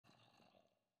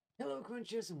Hello,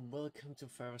 Crunchers, and welcome to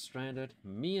Forever Stranded.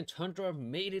 Me and Tundra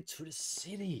made it to the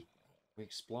city. We're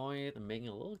exploring it and making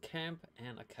a little camp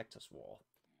and a cactus wall.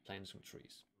 Planting some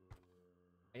trees.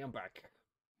 Hey, I'm back.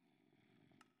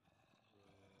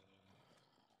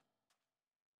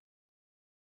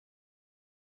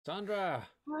 Tundra!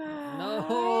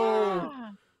 No!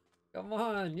 Come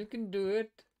on, you can do it.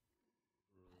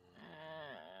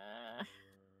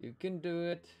 You can do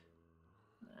it.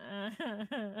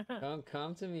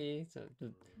 Come to me. So,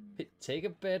 take a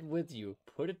bed with you.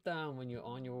 Put it down when you're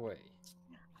on your way.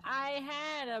 I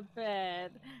had a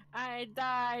bed. I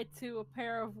died to a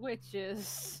pair of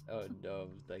witches. Oh no,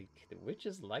 like the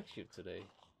witches likes you today.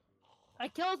 I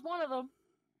killed one of them.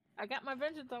 I got my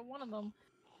vengeance on one of them,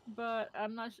 but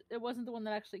I'm not. It wasn't the one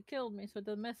that actually killed me, so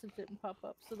the message didn't pop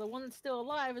up. So the one that's still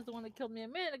alive is the one that killed me a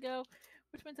minute ago,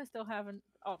 which means I still haven't.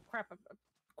 Oh crap!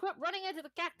 Quit running into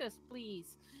the cactus,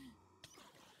 please.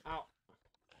 Ow!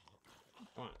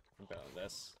 Come on, I'm better than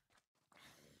this.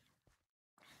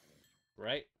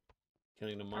 Right?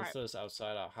 Killing the monsters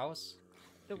outside our house.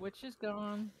 The witch is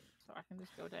gone, so I can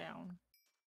just go down,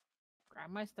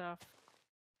 grab my stuff.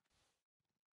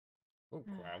 Oh,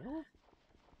 gravel?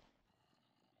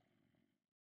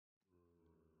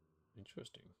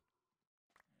 Interesting.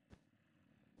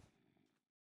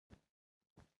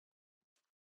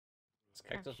 This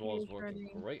cactus wall is working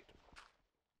great.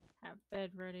 Have bed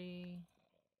ready.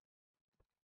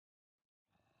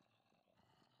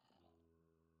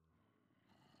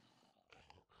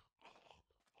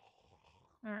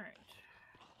 Alright.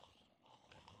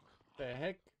 The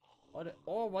heck? What?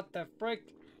 Oh, what the frick?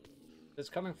 It's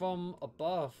coming from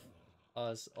above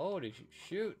us. Oh, did you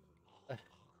shoot?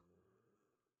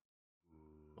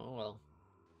 Oh well.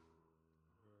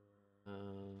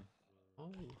 How are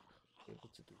we able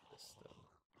to do this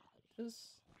though?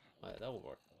 This? Alright, that will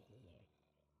work.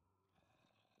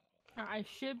 I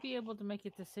should be able to make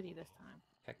it to city this time.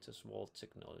 Cactus wall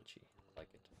technology. Like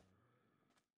it.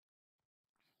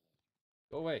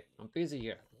 Go away. I'm busy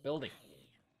here. Building.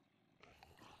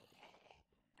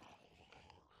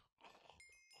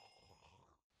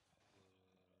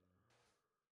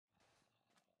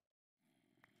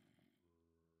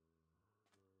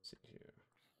 See here.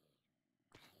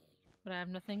 But I have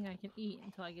nothing I can eat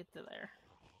until I get to there.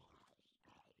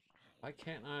 Why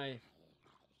can't I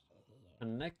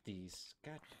connect these?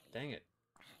 God dang it.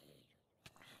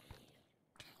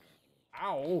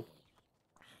 Ow!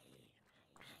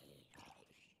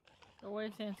 Go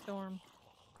away, Sandstorm.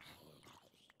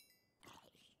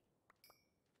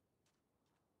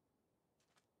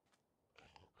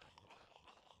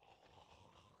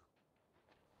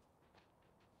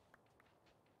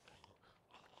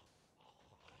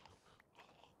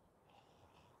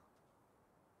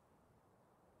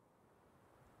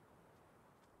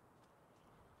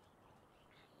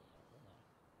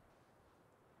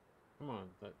 Come on,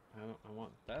 that I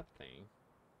want that thing.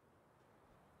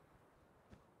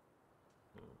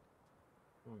 Oh,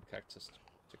 I want cactus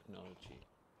technology.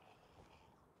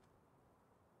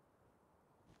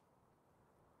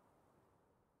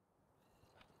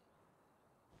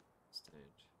 Stand.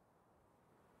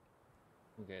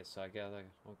 Okay, so I gotta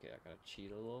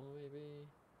cheat a little maybe.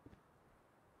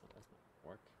 Oh, that's not gonna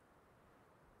work.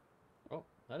 Oh,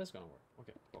 that is gonna work.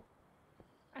 Okay, cool.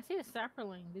 I see a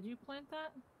sapperling. Did you plant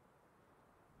that?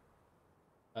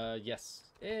 Yes.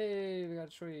 Hey, we got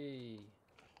a tree.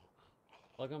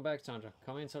 Welcome back, Sandra.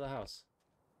 Come into the house.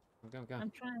 Come.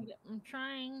 I'm trying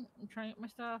to get my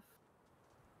stuff.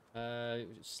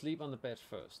 Sleep on the bed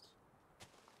first.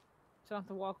 So I don't have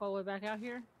to walk all the way back out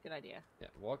here? Good idea. Yeah,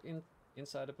 walk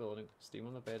inside the building, sleep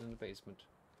on the bed in the basement,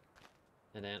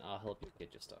 and then I'll help you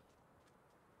get your stuff.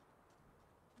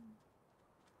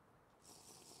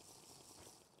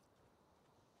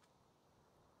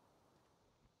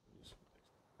 Use some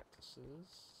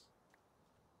practices.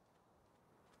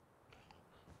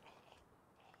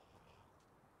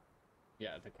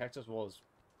 Yeah, the cactus wall is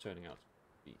turning out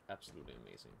to be absolutely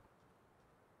amazing.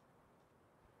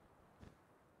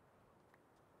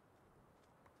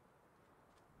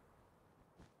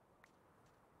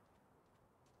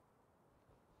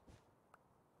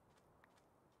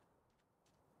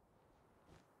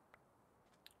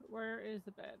 Where is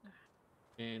the bed?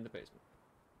 In the basement.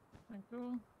 Thank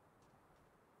you.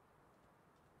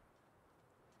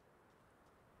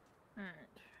 Alright.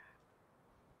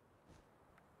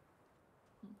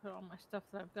 Put all my stuff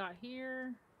that I've got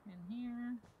here, in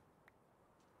here.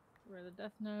 Where are the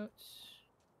death notes?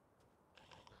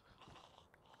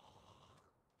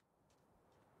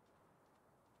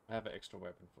 I have an extra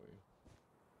weapon for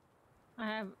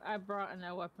you. I brought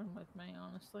no weapon with me,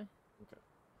 honestly. Okay.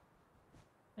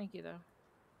 Thank you, though.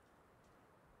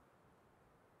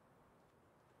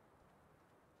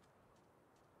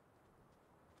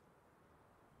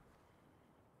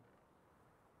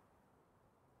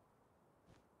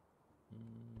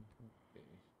 Okay.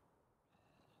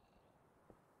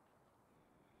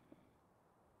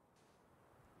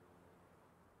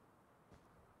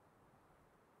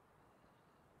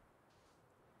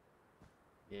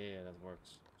 Yeah, that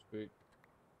works. Sweet.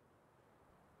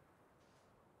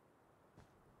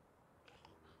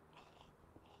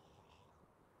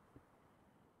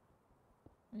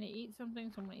 I need to eat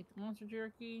something, so I'm gonna eat the monster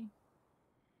jerky.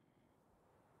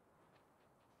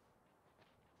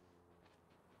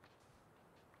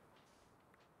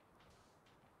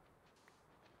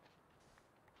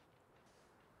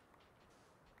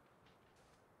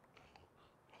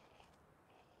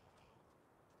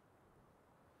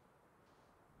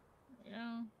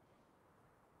 Yeah.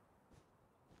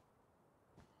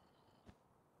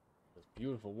 That's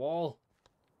beautiful wall.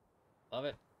 Love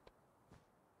it.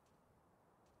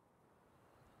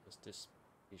 What's this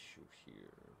issue here?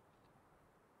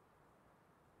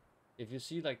 If you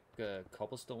see like a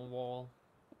cobblestone wall,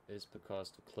 it's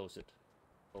because to close the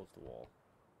wall.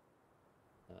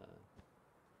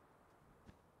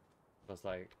 Because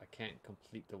like I can't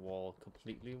complete the wall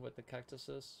completely with the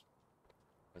cactuses,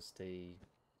 because they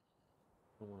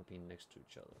don't want to be next to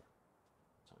each other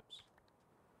sometimes.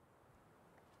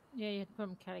 Yeah, you have to put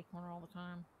them catty corner all the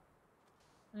time.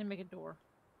 And then make a door.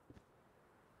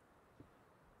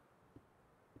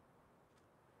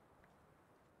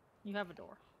 You have a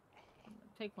door. I'm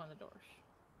gonna take one of the doors.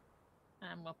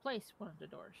 And I'm gonna place one of the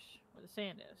doors where the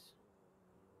sand is.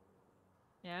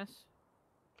 Yes?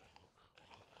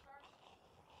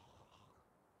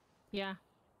 Yeah.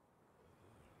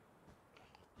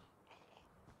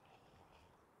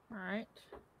 Alright.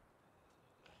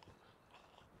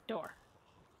 Door.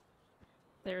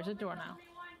 There's a door now.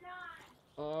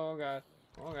 Oh god.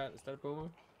 Oh god, is that a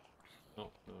boomer?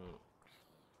 No, no, no.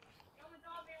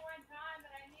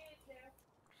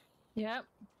 Yep.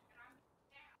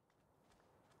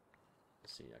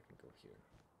 Let's see, I can go here.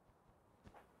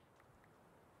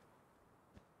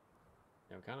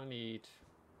 Yeah, we kinda need...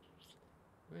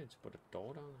 Wait, to put a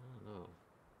door down? I don't know.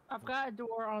 I've got a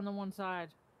door on the one side.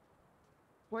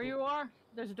 Where you are,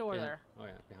 there's a door there. Oh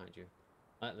yeah, behind you.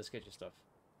 Alright, let's get your stuff.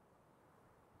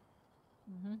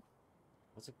 Mm-hmm.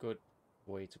 What's a good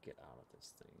way to get out of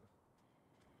this thing?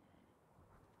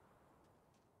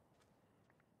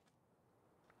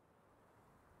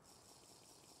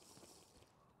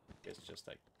 It's just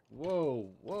like, whoa,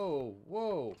 whoa,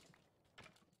 whoa.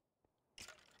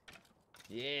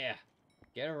 Yeah,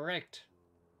 get wrecked.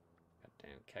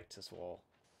 Goddamn cactus wall.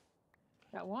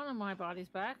 Got one of my bodies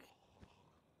back.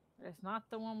 But it's not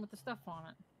the one with the stuff on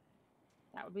it.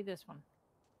 That would be this one.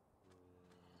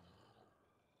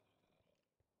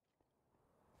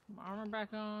 My armor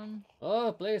back on.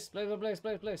 Oh, place. That's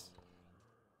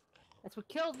what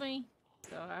killed me.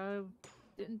 So I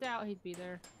didn't doubt he'd be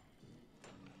there.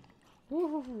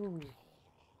 Woo!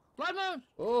 Blood Moon!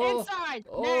 Oh, Inside!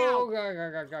 oh, Now!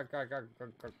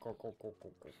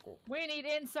 go. We need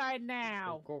inside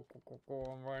now! Go.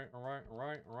 I'm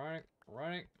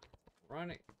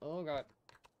running. Oh god.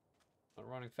 Not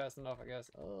running fast enough, I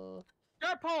guess. Oh.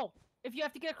 Dirt pole! If you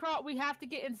have to get across, we have to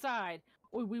get inside,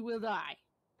 or we will die.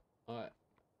 Alright.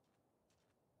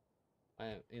 I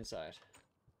am inside.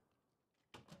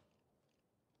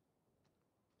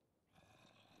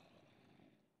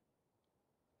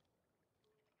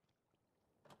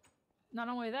 Not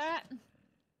only that,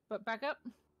 but back up.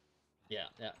 Yeah.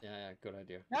 Good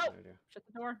idea. Nope. Good idea. Shut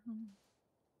the door.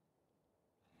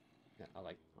 Yeah, I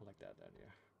like that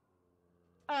idea.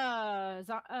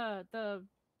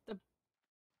 The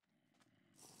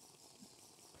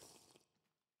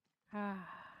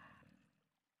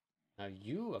Now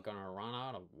you are gonna run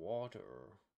out of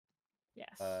water.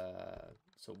 yes.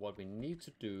 So what we need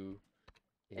to do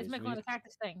is Let's make one of the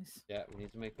cactus things. Yeah, we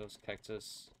need to make those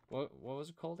cactus. What was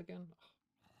it called again?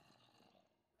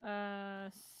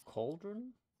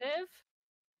 Cauldron? Civ?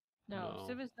 No, No.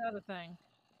 Civ is the other thing.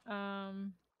 I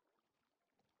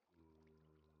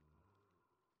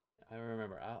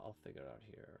remember. I'll figure it out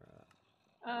here.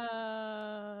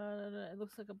 It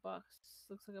looks like a box.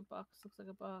 Looks like a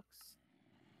box.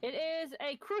 It is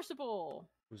a crucible.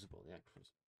 Crucible, yeah,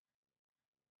 crucible.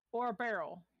 Or a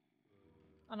barrel.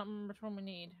 I don't remember which one we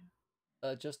need.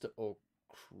 Just the oak.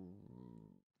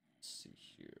 Let's see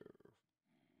here.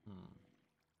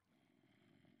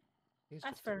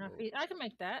 That's fair enough. I can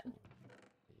make that.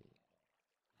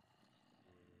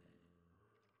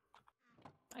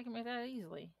 I can make that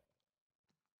easily.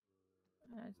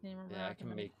 I just need a Yeah, I rock can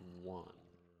and make one.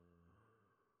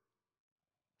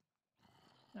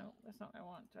 No, that's not what I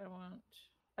want. I want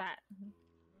that.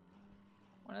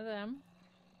 One of them.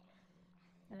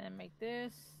 And then make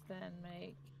this, then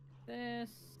make this,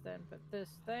 then put this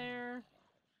there.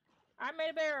 I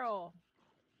made a barrel!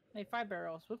 Made 5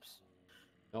 barrels. Whoops.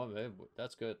 No,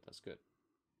 that's good. That's good.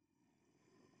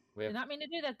 We Did have, not mean to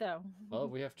do that though. well,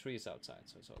 we have trees outside,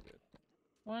 so it's all good.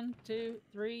 1, 2,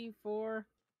 3, 4,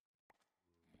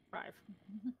 5.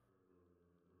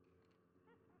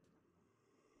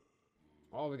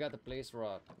 Oh, we got the blaze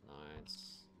rod.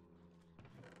 Nice.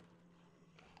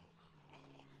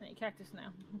 I need cactus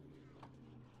now.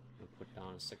 We'll put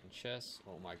down a second chest.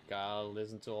 Oh my god,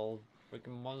 listen to all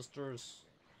freaking monsters.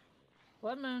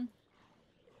 Blood moon.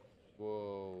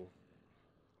 Whoa.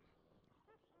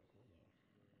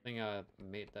 I think I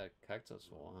made that cactus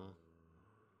wall, huh?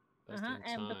 Just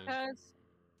in And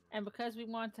time. because we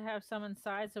want to have some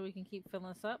inside so we can keep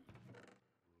filling this up.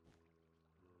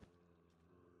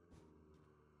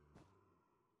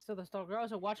 So the stall grows.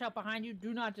 So watch out behind you.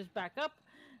 Do not just back up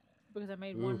because I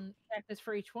made one cactus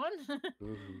for each one.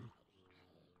 Ooh.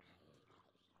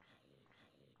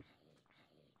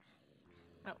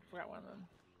 Oh, forgot one of them.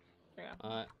 There you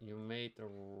go. You made the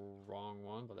wrong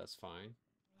one, but that's fine.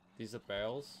 These are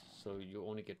barrels, so you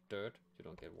only get dirt. You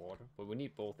don't get water. But we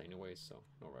need both anyway, so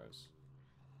no worries.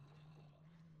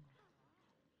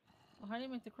 Well, how do you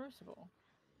make the crucible?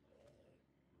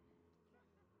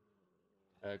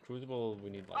 Crucible, we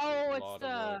need like Oh, a it's lot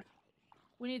of wood.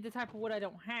 we need the type of wood I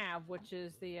don't have, which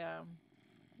is the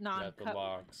non-cut. Yeah, the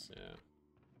logs. Yeah,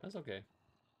 that's okay.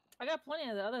 I got plenty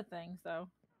of the other things though.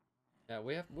 Yeah,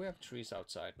 we have trees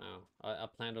outside now. I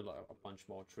planted a bunch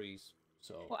more trees,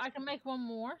 so. Well, I can make one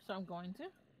more, so I'm going to.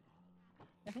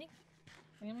 I think.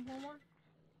 Can I make one more?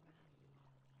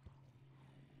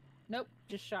 Nope,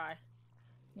 just shy.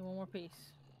 Need one more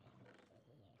piece.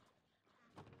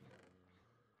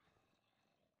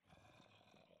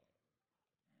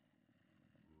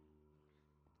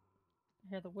 I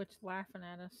hear the witch laughing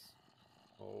at us.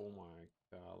 Oh my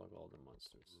god, look at all the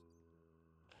monsters.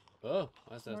 Oh,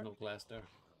 why is there no glass there?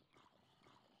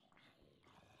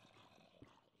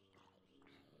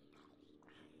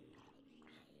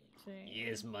 See.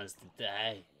 Yes, monster,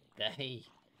 die. Die.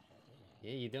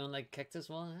 Yeah, you don't like cactus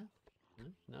wall, huh?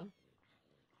 No?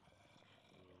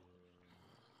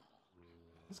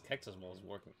 This cactus wall is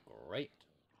working great.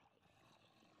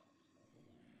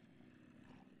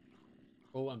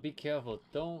 Oh, and be careful.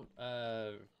 Don't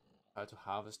try to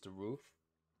harvest the roof.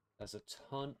 There's a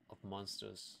ton of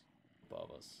monsters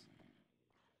above us.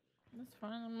 That's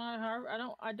fine. I'm not hard.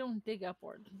 I don't dig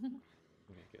upward.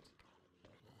 Okay, good.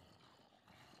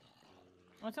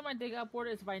 One time I dig upward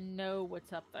is if I know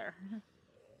what's up there.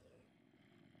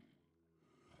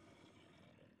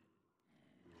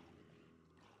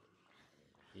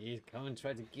 He's come and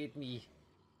try to get me.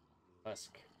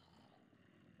 Husk.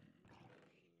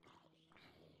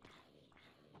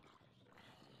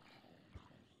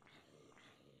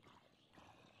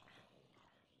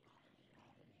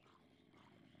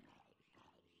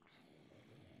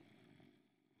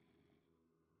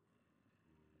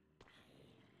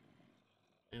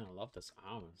 Man, I love this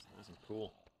armor. It's nice and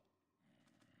cool.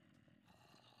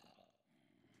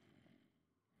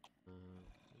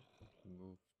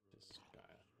 Move this guy.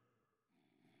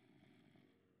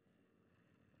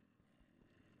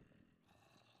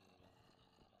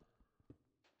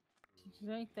 To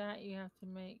make that, you have to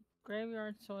make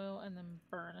graveyard soil and then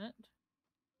burn it,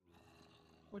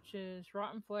 which is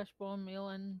rotten flesh, bone meal,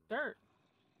 and dirt.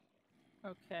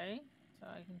 Okay, so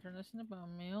I can turn this into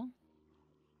bone meal.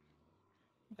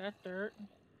 Got dirt.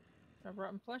 Got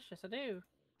rotten flesh. Yes, I do.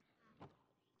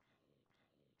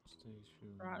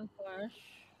 Station. Rotten flesh.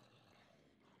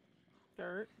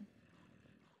 Dirt.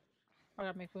 I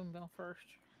gotta make bone meal first.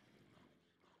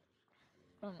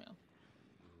 Bone meal.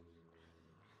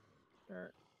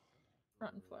 Dirt.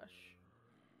 Rotten flesh.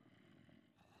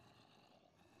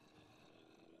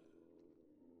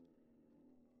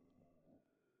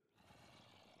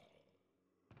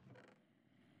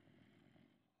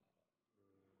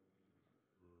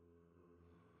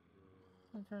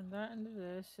 I'll turn that into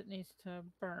this. It needs to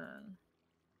burn.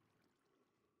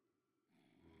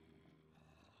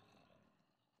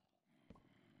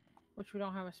 Which we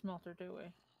don't have a smelter, do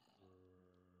we?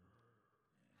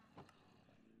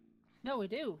 No, we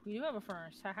do. We do have a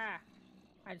furnace. Haha.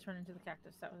 I just ran into the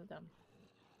cactus. That was dumb.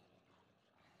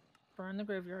 Burn the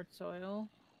graveyard soil.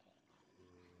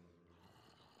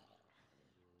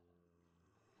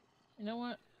 You know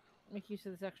what? Make use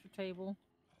of this extra table.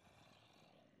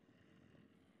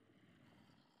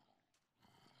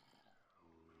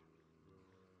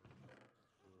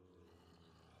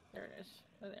 it is.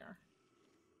 There they are.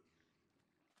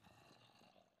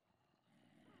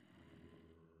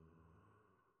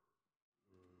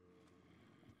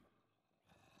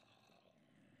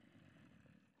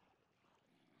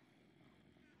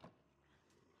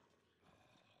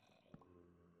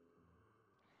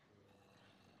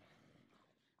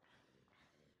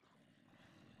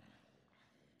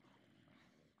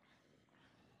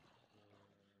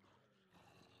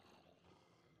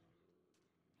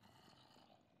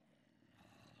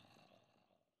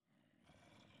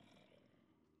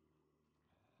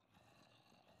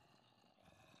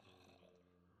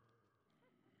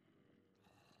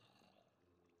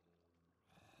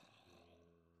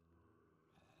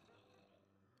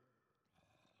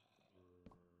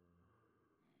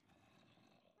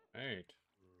 Right.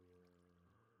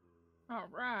 All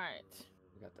right.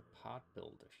 We got the pot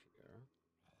builder here.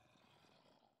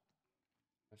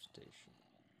 Station.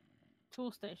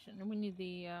 Tool station. And we need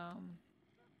the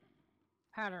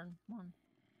pattern one.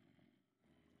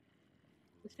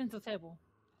 The stencil table.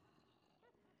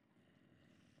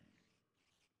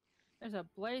 There's a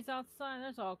blaze outside.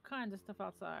 There's all kinds of stuff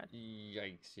outside.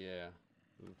 Yikes, yeah.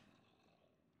 Oof.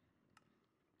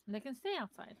 And they can stay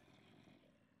outside.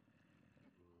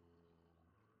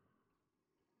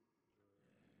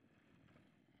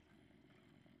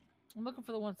 I'm looking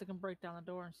for the ones that can break down the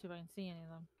door and see if I can see any of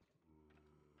them.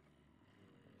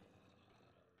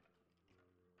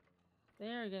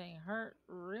 They're getting hurt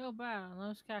real bad on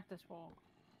those cactus walls.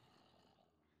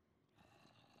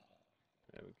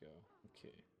 There we go.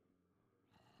 Okay.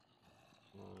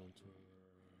 1,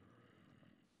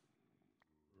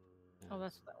 2. Oh,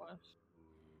 that's what that was.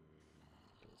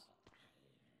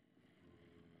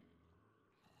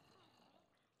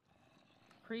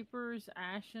 Creepers,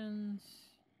 ashen.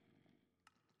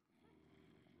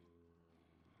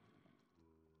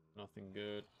 Nothing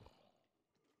good.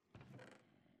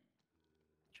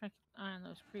 Try to keep an eye on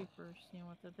those creepers, seeing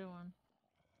what they're doing.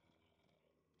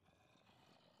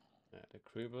 Yeah, the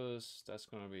creepers, that's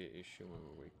gonna be an issue when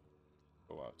we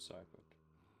go outside, but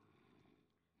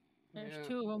There's yeah.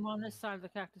 2 of them on this side of the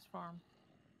cactus farm.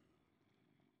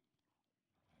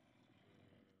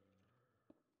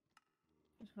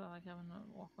 Just feel like having to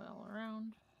walk all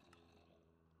around.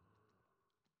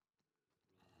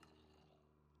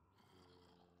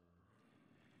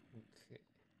 Okay.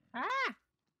 Ah!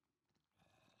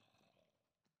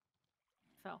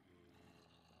 Fell.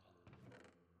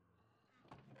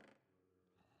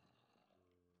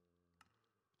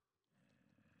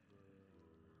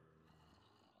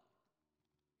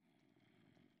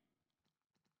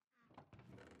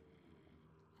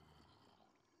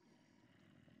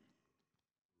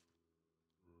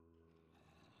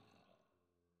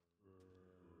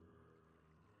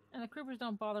 And the creepers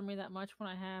don't bother me that much when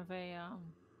I have a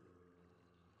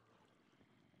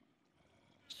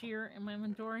shear in my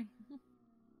inventory.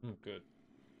 Good.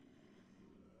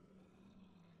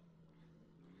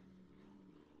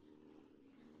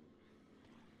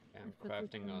 I'm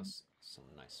crafting us some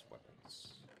nice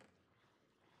weapons.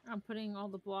 I'm putting all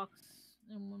the blocks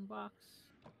in one box.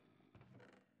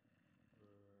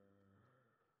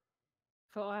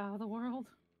 Fell out of the world.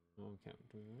 No, can't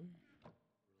do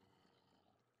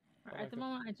that. At the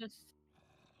moment, I just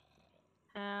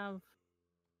have.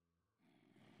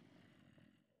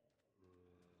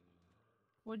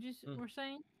 What'd you were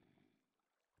saying?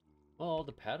 Well,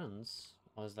 the patterns.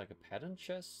 Oh, it's like a pattern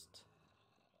chest?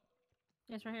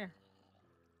 Yes, right here.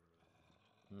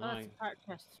 No, Oh, that's a part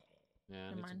chest. Yeah,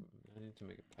 I need to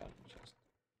make a pattern chest.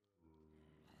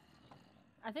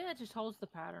 I think that just holds the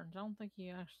patterns. I don't think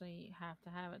you actually have to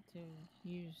have it to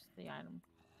use the item.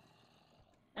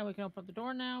 And we can open up the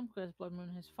door now because Blood Moon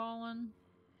has fallen.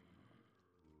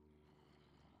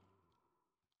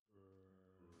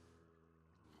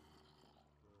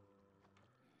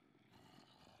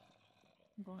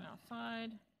 I'm going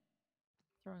outside.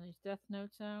 Throwing these death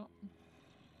notes out.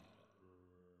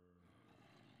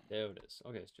 There it is.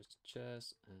 Okay, it's just a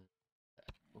chest and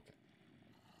that. Okay.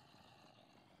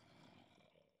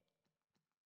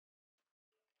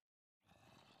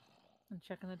 And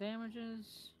checking the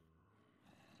damages.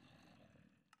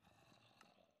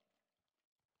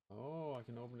 Oh, I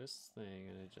can open this thing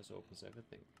and it just opens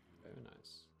everything. Very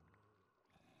nice.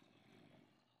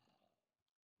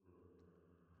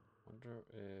 Wonder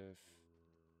if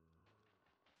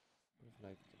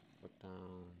like put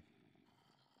down.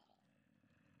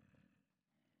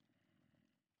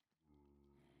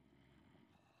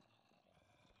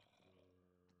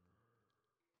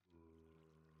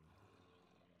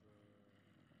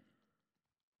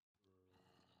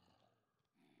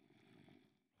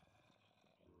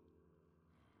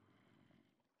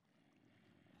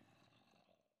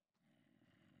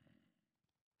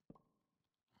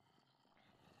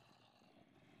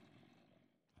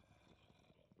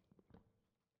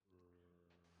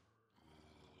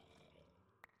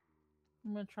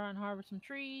 I'm gonna try and harvest some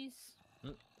trees.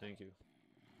 Thank you.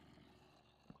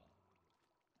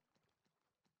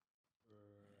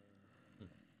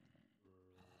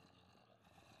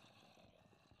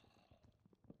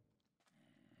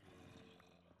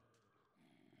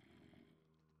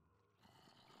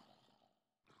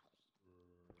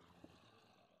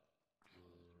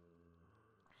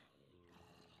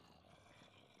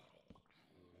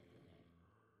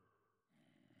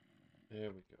 There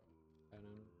we go.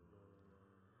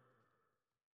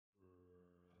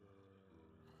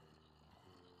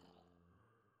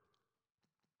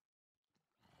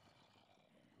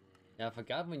 Yeah, I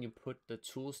forgot when you put the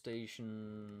tool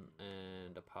station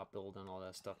and the pop builder and all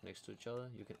that stuff next to each other,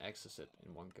 you can access it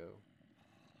in one go.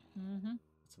 Mm-hmm.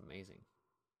 It's amazing.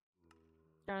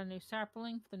 Got a new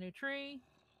sapling for the new tree.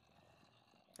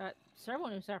 Got several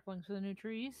new saplings for the new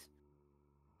trees.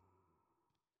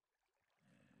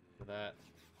 For that,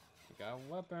 we got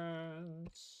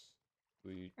weapons.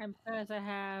 And because I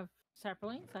have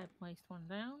saplings, I placed one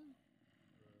down.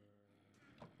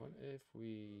 What if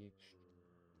we...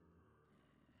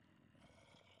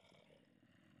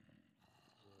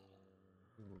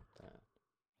 move that?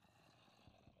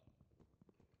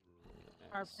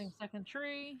 Harvesting second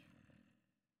tree.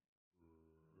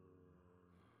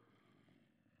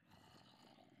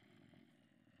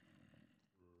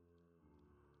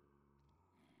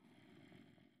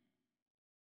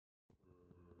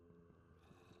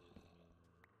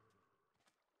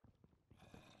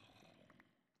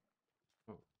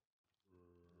 Oh.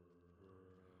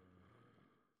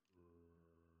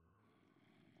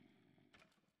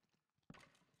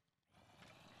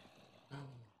 Oh,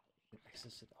 you can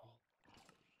access it all.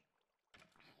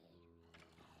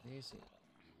 Amazing.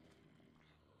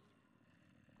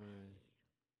 Right.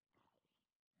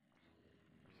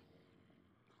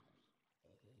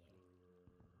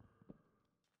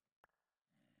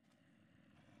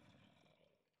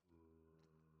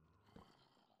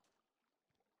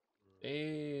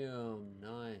 Damn,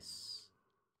 nice.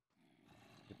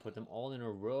 You put them all in a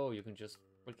row, you can just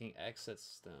freaking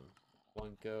access them.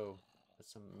 One go.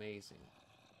 That's amazing.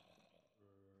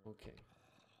 Okay.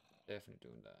 Definitely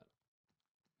doing that.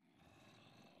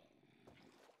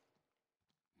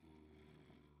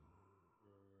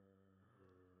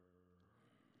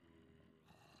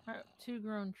 Alright, 2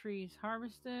 grown trees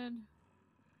harvested.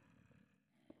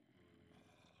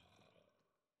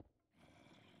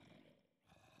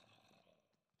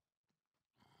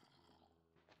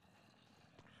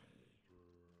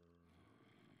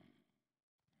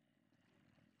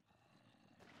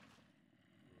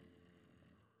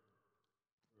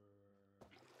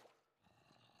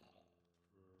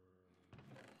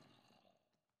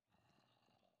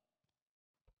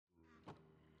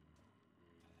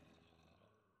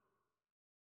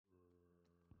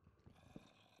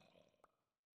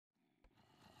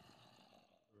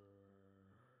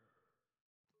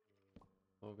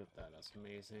 Look at that, that's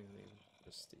amazing.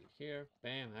 Just stay here.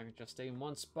 Bam, I can just stay in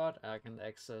one spot. I can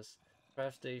access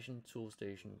craft station, tool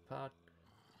station, pot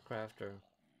crafter,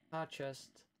 pot chest,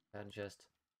 pattern chest,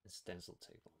 and stencil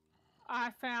table.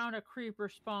 I found a creeper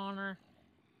spawner.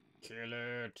 Kill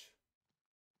it!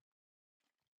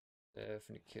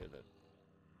 Definitely kill it.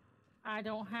 I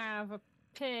don't have a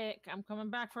pick. I'm coming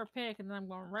back for a pick, and then I'm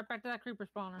going right back to that creeper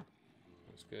spawner.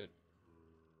 That's good.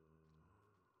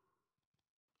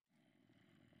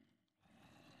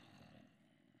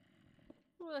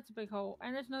 Ooh, that's a big hole.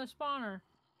 And there's another spawner.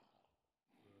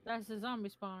 That's the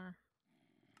zombie spawner.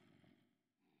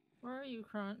 Where are you,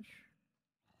 Crunch?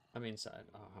 I'm inside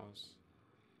our house.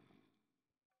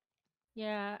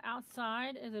 Yeah,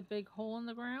 outside is a big hole in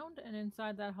the ground, and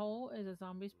inside that hole is a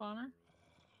zombie spawner.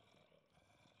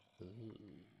 Ooh.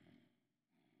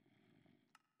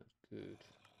 That's good.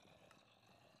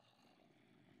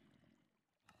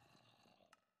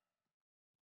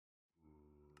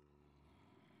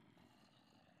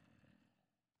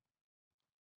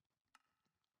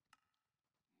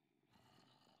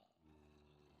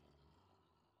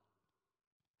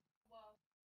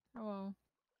 Hello.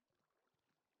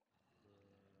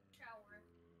 Shower.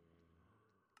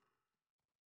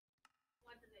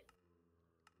 What did it?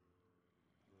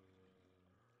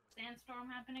 Sandstorm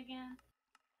happen again?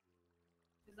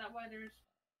 Is that why there's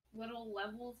little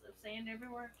levels of sand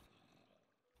everywhere?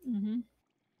 Mm-hmm.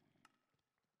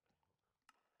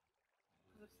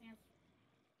 Because of sandstorm.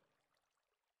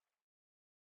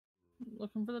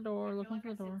 Looking for the door, I feel looking like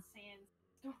for the I door. said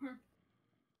sandstorm.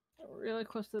 Really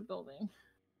close to the building,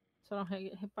 so I don't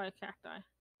get hit by a cacti.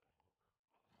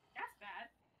 That's bad.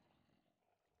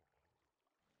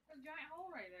 There's a giant hole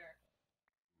right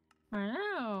there. I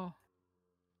know.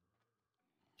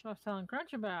 what I was telling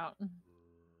Crunch about. And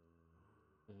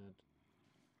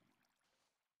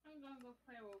I'm gonna go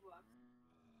play Roblox.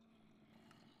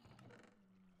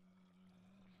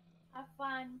 Have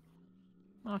fun.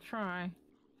 I'll try.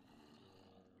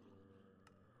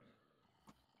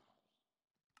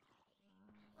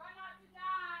 Try not to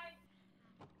die.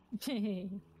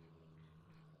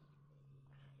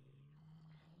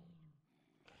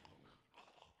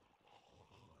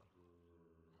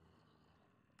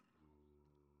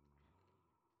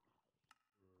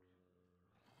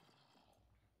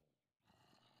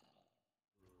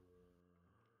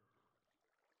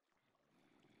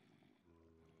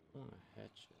 I want to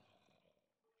hatch it.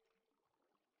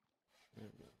 There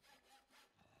we go.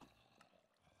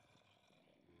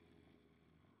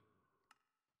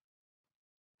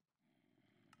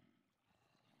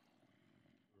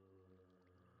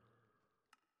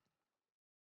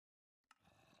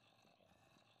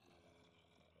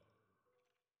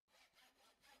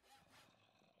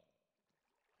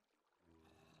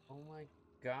 Oh my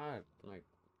god, like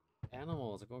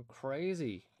animals are going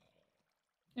crazy.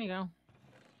 There you go.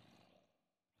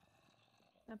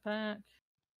 Step back.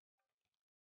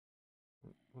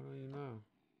 What do you know?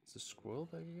 Is the squirrel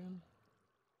back again?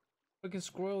 Look, a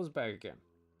squirrel is back again.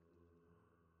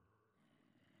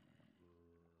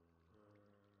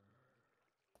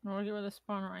 I'll get rid of the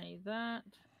spawner. I need that.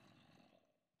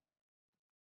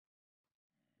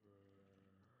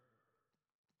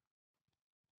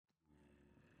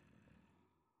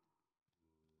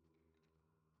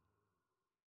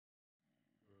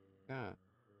 God,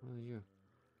 what are you?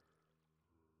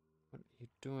 What are you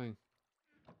doing?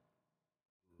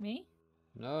 Me?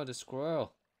 No, the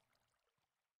squirrel.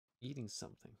 Eating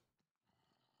something.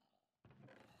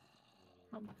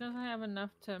 Well, because I have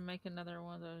enough to make another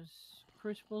one of those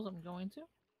crucibles, I'm going to.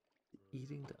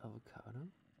 Eating the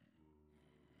avocado?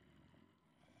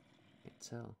 Can't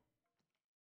tell.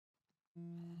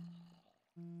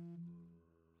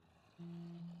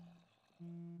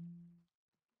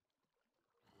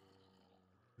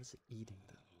 What is it eating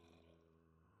though?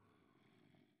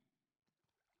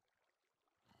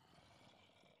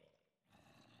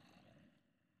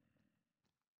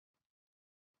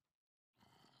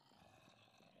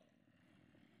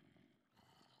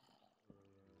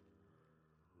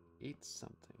 Eat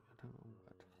something. I don't know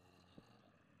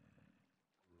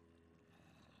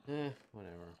what.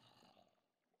 Whatever.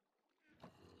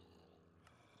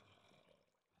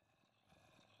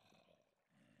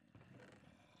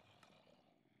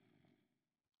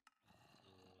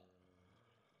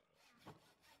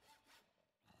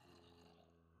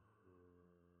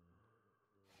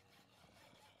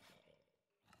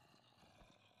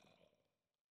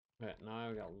 Right, now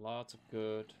we got lots of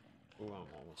good. Oh, I'm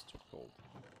almost too cold.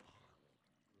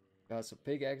 Got some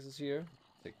pickaxes here.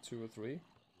 Take 2 or 3.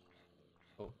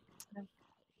 Oh, Yep.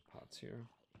 pots here.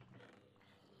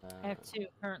 I have 2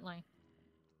 currently.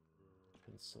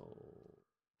 Pencil.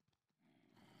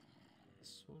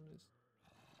 This one is.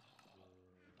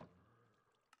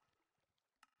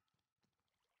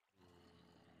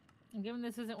 And given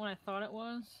this isn't what I thought it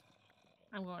was,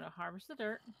 I'm going to harvest the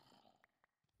dirt.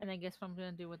 And then guess what I'm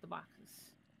going to do with the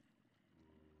boxes?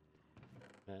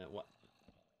 What?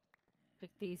 Pick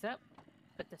these up.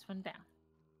 Put this one down.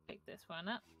 Pick this one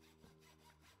up.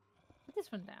 Put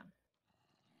this one down.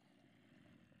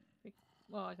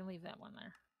 Well, I can leave that one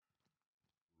there.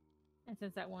 And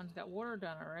since that one's got water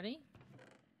done already.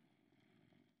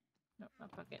 Nope,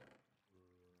 not bucket.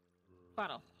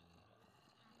 Bottle.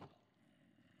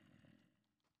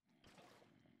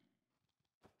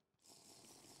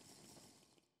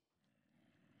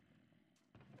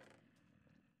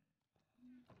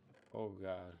 Oh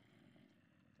god.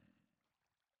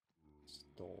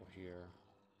 Store here.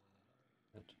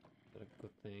 Is that a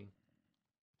good thing?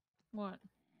 What?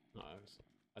 No,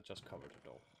 I just covered the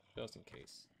door. Just in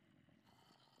case.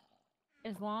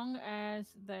 As long as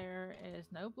there is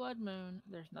no blood moon,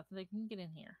 there's nothing they can get in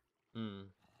here. Hmm.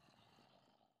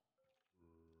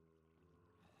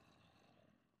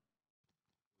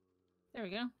 There we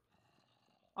go.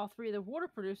 All 3 of the water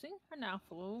producing are now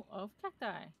full of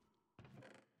cacti.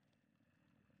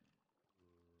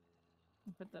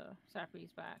 Put the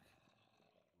sappies back.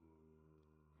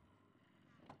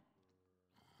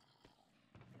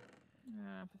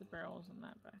 Put the barrels in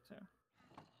that back too.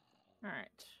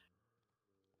 Alright.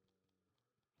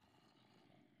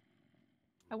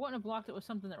 I wouldn't have blocked it with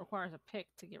something that requires a pick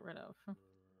to get rid of.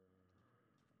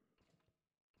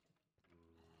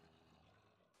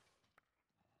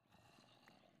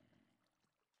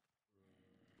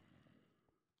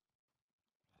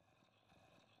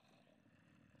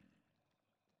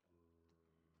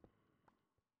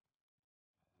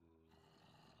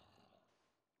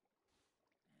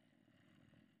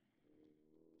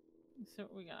 Let's see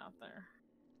what we got out there.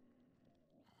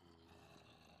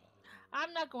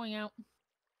 I'm not going out.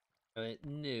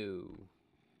 No.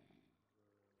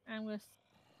 I'm gonna.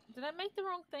 Did I make the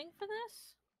wrong thing for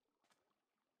this?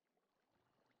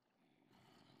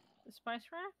 The spice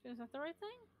rack? Is that the right thing?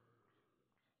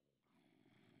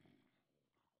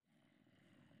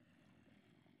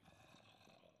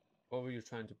 What were you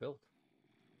trying to build?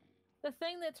 The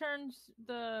thing that turns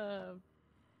the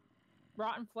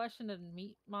rotten flesh into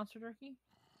meat monster turkey?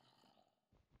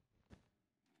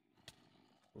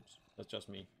 Oops, that's just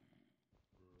me.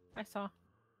 I saw.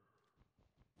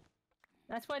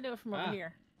 That's why I do it from over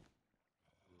here.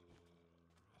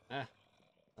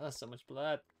 Oh, so much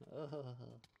blood. Oh.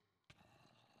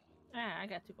 I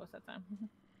got too close that time.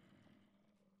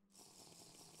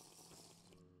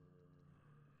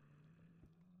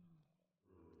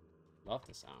 Love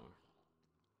this armor.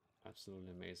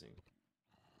 Absolutely amazing.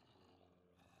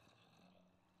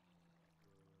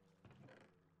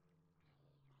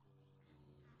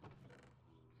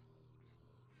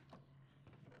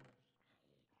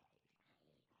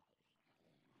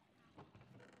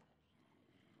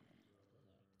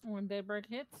 When daybreak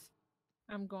hits,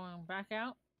 I'm going back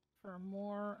out for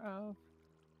more of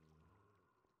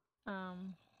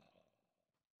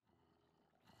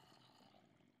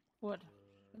wood.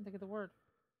 Can't think of the word.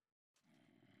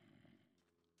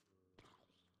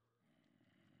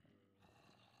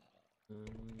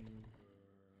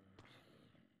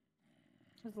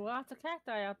 There's lots of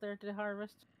cacti out there to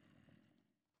harvest.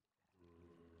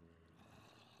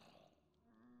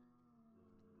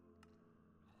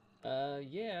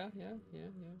 Yeah.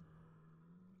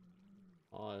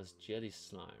 Oh, it's jelly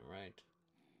slime, right?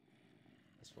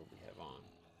 That's what we have on.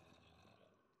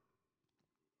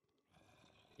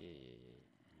 Yeah.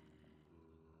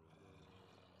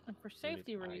 And for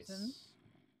safety reasons,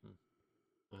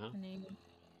 Uh-huh.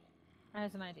 I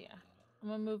have an idea. I'm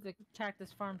gonna move the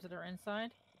cactus farms that are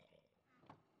inside.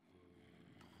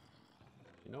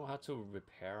 You know how to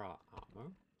repair our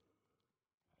armor?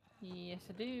 Yes,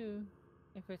 I do.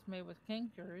 If it's made with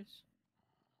cankers.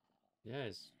 Yeah,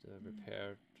 it's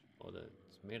repaired, or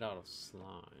it's made out of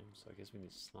slime, so I guess we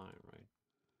need slime, right?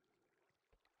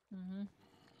 Mm-hmm.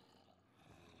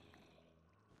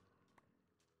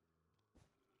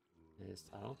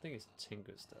 I don't think it's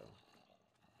tinkers though.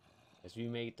 As we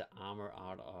made the armor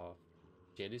out of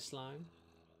jelly slime,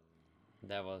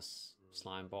 that was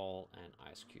slime ball and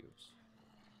ice cubes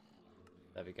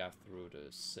that we got through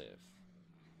the sieve.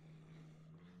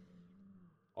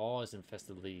 All is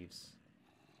infested leaves.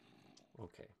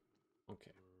 Okay.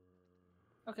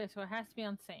 Okay, so it has to be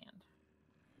on sand.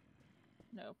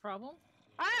 No problem.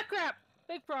 Ah, crap!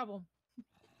 Big problem.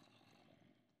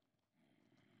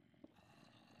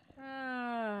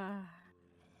 Ah.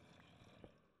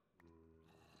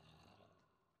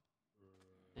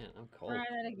 Man, I'm cold. Try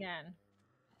that again.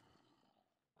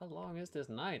 How long is this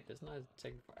night? This night is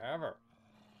taking forever.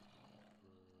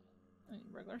 I need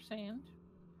regular sand.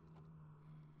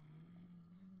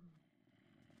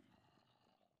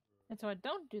 And so I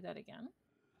don't do that again.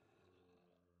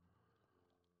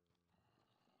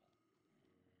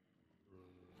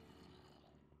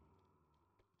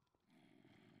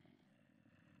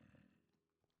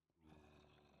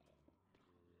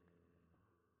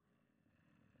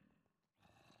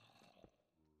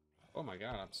 Oh my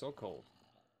god, I'm so cold.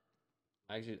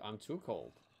 Actually, I'm too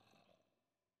cold.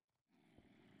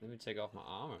 Let me take off my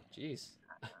armor. Jeez.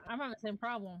 I'm having the same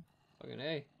problem. Fucking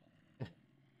A.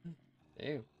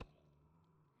 Damn.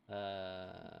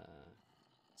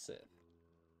 Sith.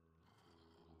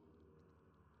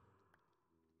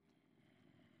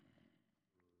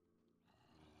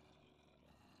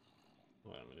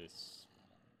 Well, I mean, it's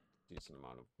a decent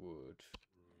amount of wood.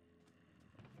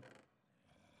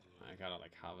 I gotta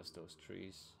like harvest those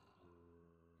trees.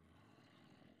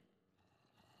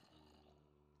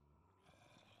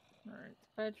 Alright,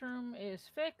 the bedroom is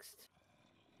fixed.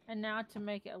 And now to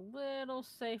make it a little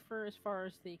safer as far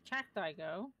as the cacti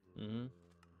go. Mm-hmm.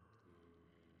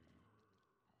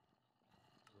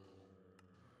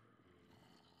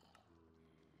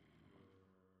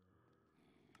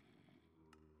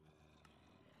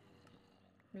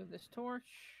 Move this torch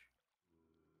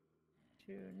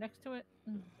to next to it.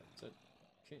 That's it.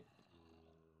 Okay.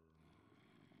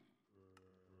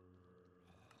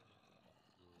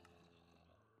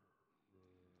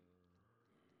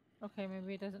 Okay,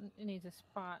 maybe it doesn't. It needs a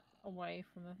spot away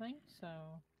from the thing, so.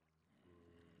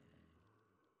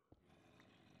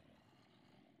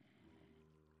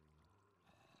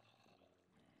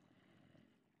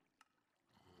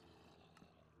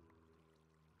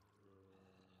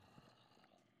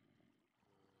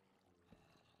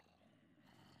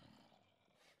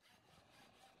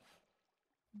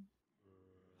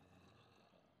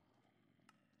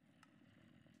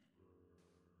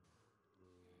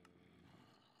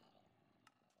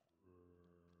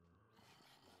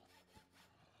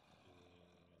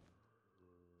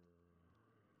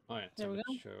 Oh yeah, There we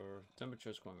go.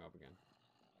 temperature's going up again.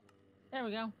 There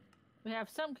we go. We have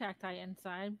some cacti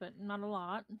inside, but not a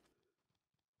lot.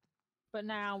 But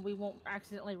now we won't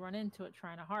accidentally run into it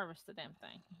trying to harvest the damn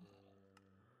thing.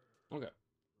 Okay.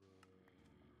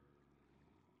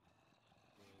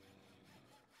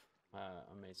 I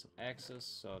made some axes,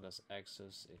 so that's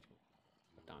axes if you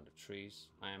cut down the trees.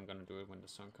 I am gonna do it when the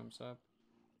sun comes up.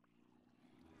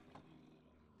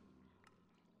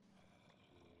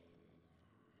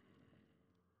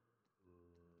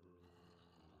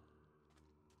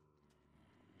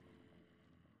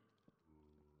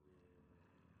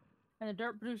 And the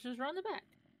dirt producers are on the back.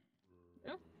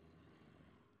 Yeah.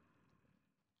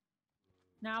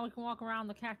 Now we can walk around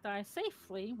the cacti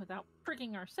safely without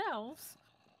pricking ourselves.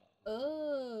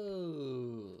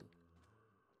 Oh,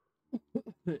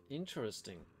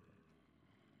 interesting.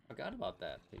 Forgot about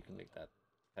that. You can make that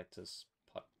cactus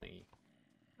pot thingy.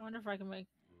 I wonder if I can make...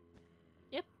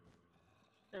 Yep.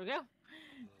 There we go.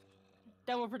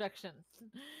 Double production.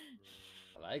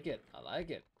 I like it. I like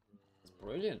it. It's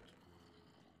brilliant.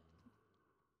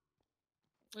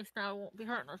 At least now we won't be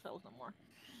hurting ourselves no more.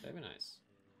 Very nice.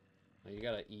 Now you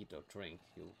gotta eat or drink.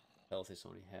 Your health is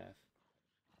only half.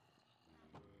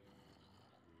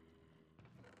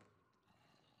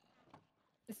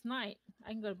 It's night. I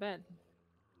can go to bed.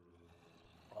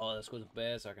 Oh, let's go to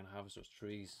bed so I can harvest those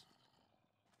trees.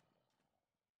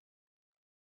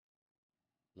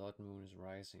 Blood moon is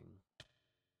rising.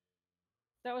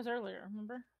 That was earlier,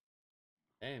 remember?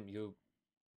 Damn, you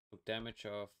took damage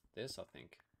of this, I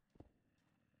think.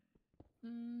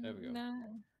 There we go. Nah,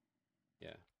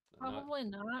 Yeah. probably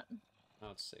not.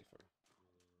 Now it's safer.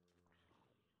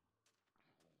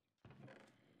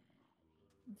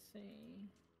 Let's see.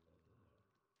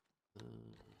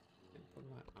 Can't put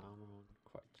my armor on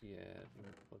quite yet. I'm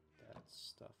gonna put that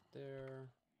stuff there.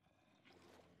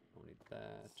 Don't need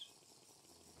that.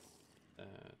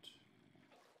 That.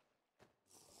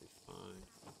 Be fine.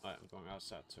 Alright, I'm going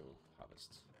outside to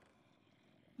harvest.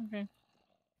 Okay.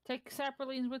 Take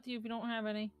saprolines with you if you don't have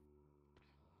any.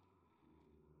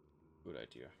 Good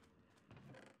idea.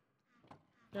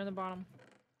 They're in the bottom.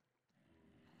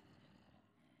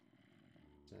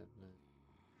 7.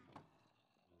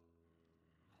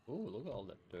 Oh, look at all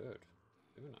that dirt.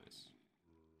 Very nice.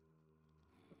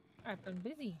 I've been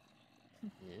busy.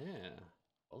 Yeah.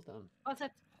 Well done.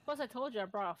 Plus I told you I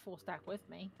brought a full stack with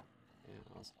me. Yeah,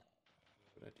 awesome.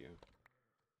 Good idea.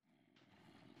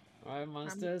 Alright,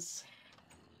 monsters.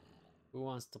 Who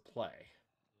wants to play?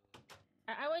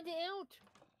 I went out.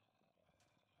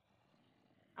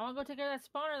 I want to go take care of that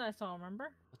spawner that I saw,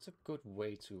 remember? That's a good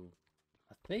way to...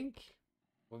 I think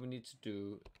what we need to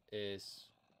do is...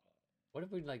 What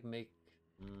if we like make...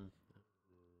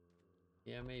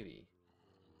 Yeah, maybe.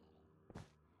 What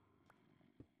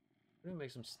if we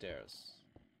make some stairs?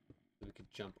 So we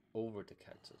could jump over the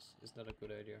cactus. Isn't that a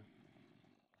good idea?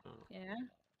 I don't know. Yeah.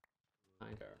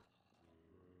 Kinda.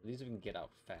 At least we can get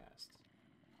out fast.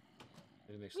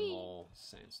 Maybe make some more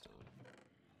sandstone.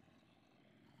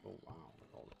 Oh wow, look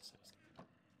at all that sandstone.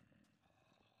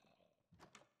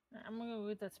 I'm gonna go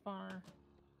get that spawner.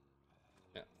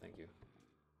 Yeah, thank you.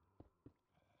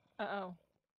 Uh-oh.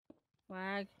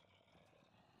 Lag.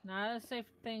 Not a safe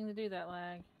thing to do that,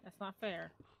 lag. That's not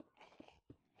fair.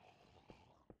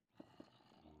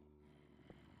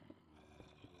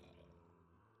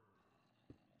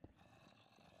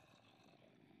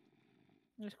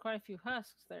 There's quite a few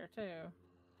husks there, too.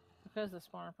 Because of the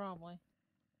spawner, probably.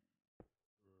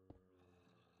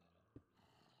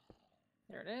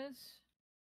 There it is.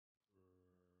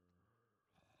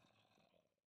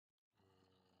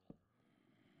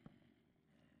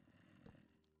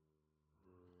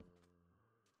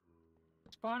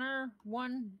 Spawner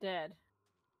 1 dead.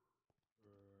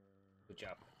 Good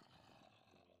job.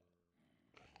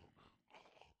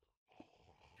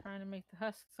 Trying to make the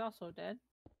husks also dead.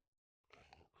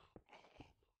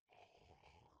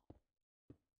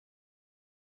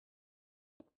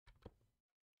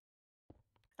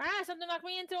 Ah, something knocked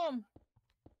me into him.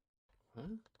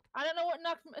 Huh? I don't know what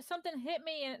knocked me. Something hit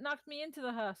me and it knocked me into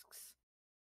the husks.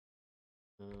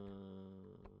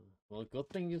 Well, good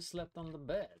thing you slept on the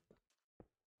bed.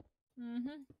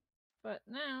 Mm-hmm. But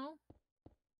now,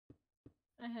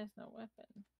 I has no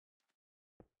weapon.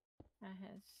 I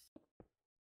has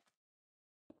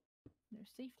no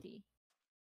safety.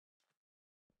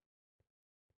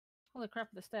 Holy crap,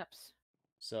 the steps.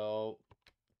 So,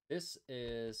 this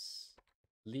is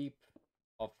leap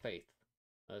of faith.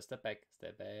 Step back,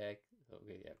 step back.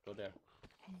 Okay, yeah, go there.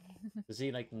 You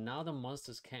see, like now the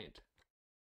monsters can't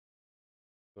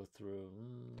go through.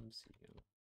 See.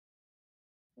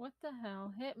 What the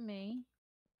hell hit me?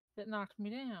 It knocked me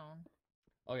down.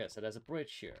 Oh yeah, so there's a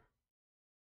bridge here.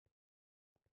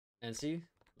 And see,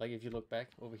 like if you look back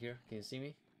over here, can you see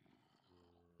me?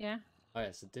 Yeah. Oh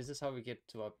yeah, so this is how we get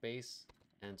to our base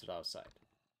and to the outside.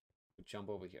 We jump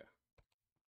over here.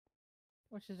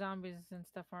 Which the zombies and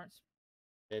stuff aren't.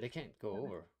 They can't go Okay.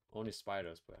 over. Only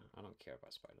spiders, but I don't care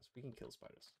about spiders. We can kill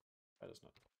spiders. Spiders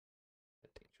not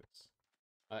that dangerous.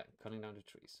 Alright, cutting down the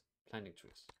trees. Planting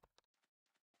trees.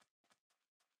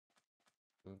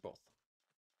 Doing both.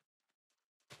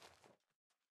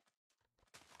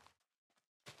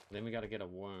 Then we gotta get a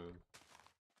worm.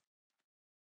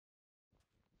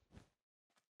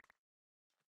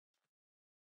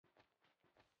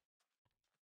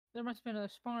 There must be another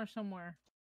spawner somewhere.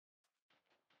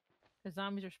 Because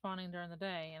zombies are spawning during the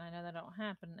day, and I know that don't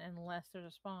happen unless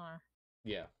there's a spawner.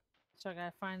 Yeah, So I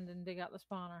gotta find and dig out the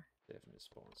spawner. definitely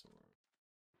spawn somewhere.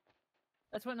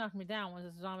 That's what knocked me down, was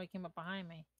this zombie came up behind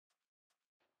me.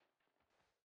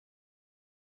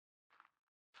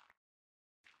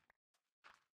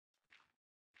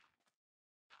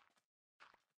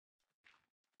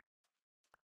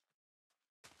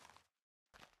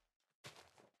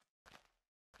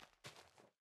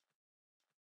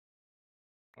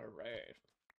 Alright.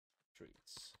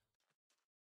 Trees.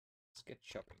 Let's get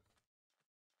chopping.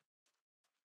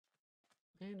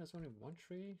 Man, there's only one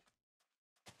tree.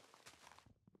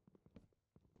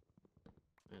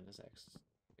 Man, this axe is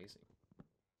amazing.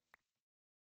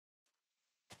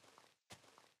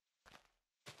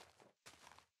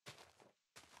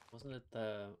 Wasn't it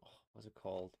the... Oh, what's it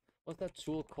called? What's that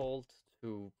tool called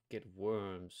to get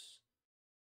worms?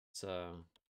 It's The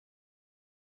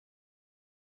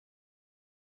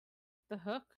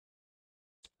hook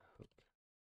hook.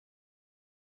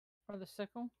 or the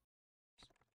sickle?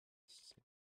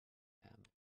 Um,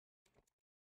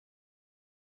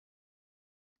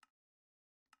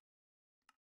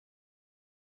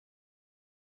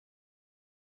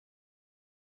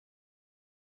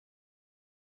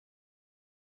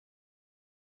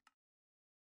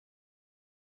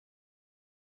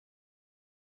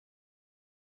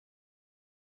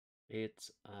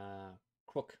 it's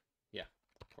crook. Yeah,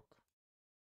 crook.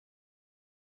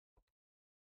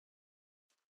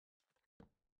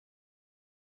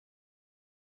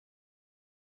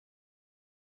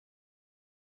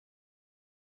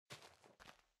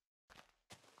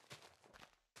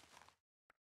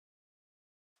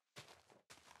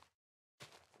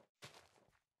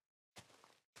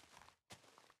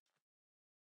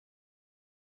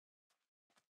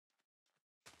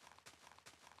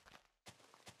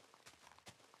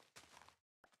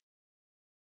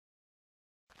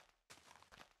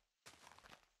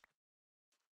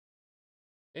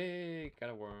 Hey, got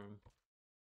a worm.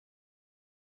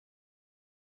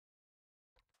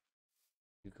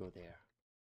 You go there.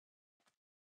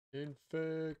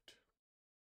 Infect.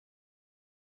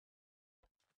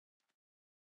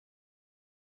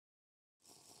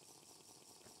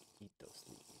 Eat those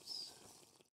leaves.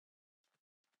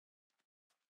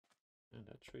 And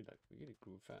that tree like really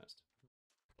grew fast.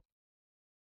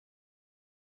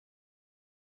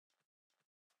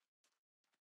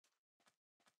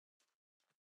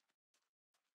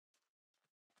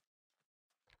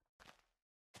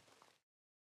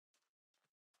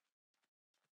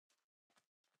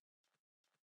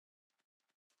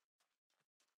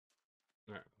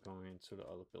 Alright, going into the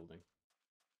other building.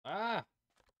 Ah!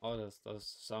 Oh,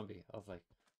 those zombie. I was like,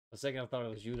 a second I thought it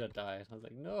was you that died. I was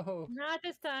like, no. Not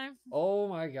this time. Oh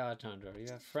my god, Tundra,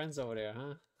 you have friends over there,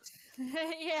 huh?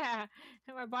 Yeah.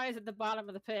 And my body's at the bottom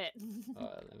of the pit.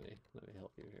 Let me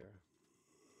help you here.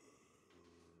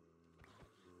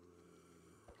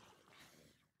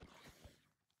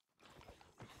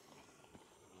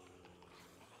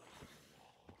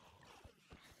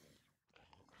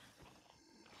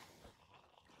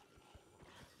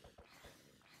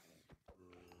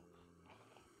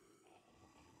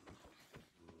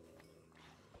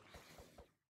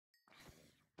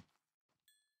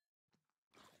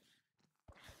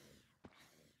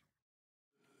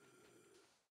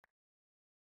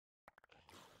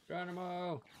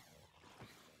 Geronimo!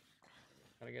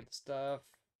 Gotta get the stuff.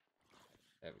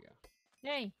 There we go.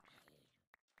 Hey.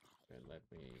 And let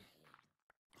me...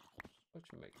 What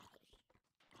you make?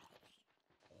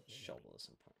 Shovel at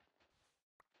some point.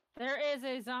 There is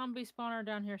a zombie spawner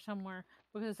down here somewhere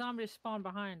because zombies spawn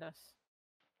behind us.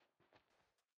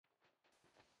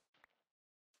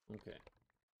 Okay.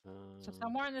 So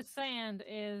somewhere in the sand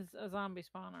is a zombie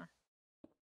spawner.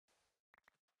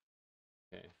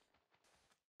 Okay.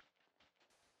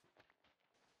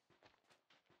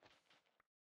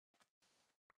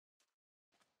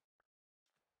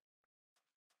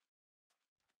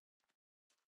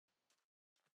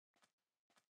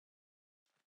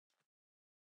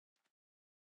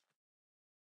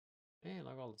 Man,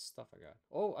 look at all the stuff I got.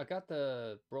 Oh, I got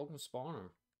the broken spawner.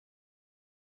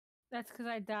 That's because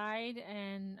I died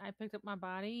and I picked up my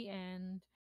body and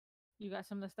you got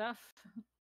some of the stuff.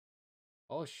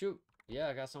 Oh, shoot. Yeah,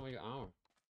 I got some of your armor.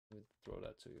 Let me throw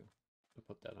that to you. And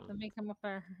put that on. Let me come up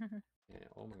there. Yeah,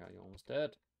 oh my god, you're almost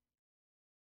dead.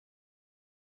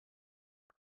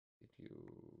 Did you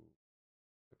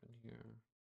open here?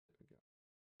 There we go.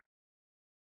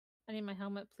 I need my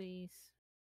helmet, please.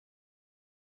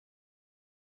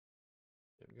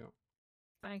 There we go.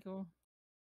 Thank you.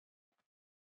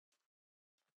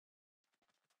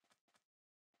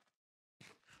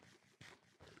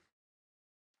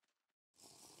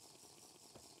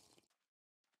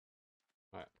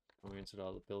 Alright, going into the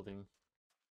other building.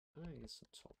 I guess the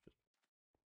top.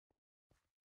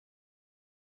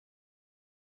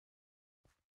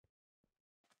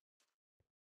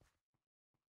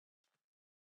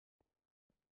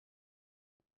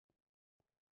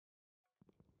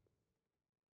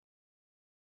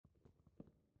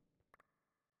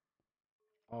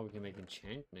 Oh, we can make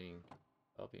enchanting.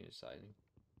 That'll be exciting.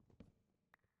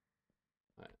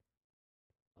 Alright.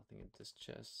 Nothing in this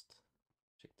chest.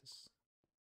 Check this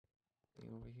thing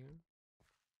over here.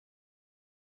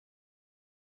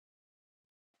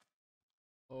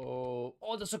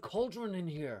 Oh, there's a cauldron in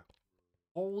here.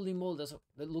 Holy moly,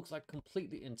 that looks like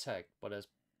completely intact, but there's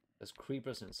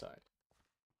creepers inside.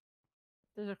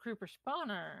 There's a creeper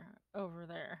spawner over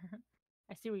there.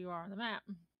 I see where you are on the map.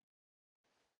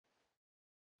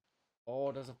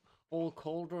 Oh, there's a full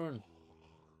cauldron.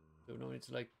 So no need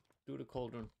to like do the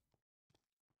cauldron.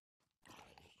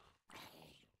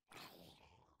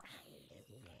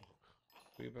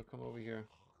 Creeper, come over here.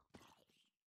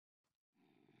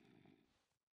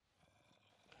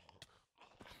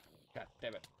 God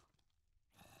damn it.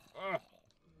 Ugh.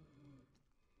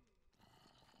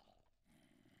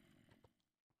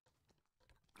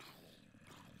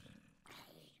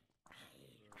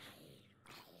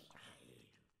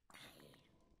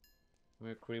 Come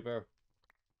here, creeper.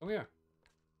 Come here.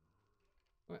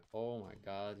 Come here. Oh my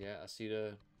god, yeah, I see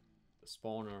the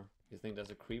spawner. You think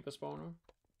there's a creeper spawner?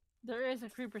 There is a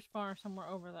creeper spawner somewhere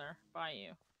over there by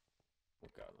you. Oh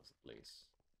god, that's a place.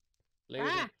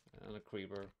 Laser and a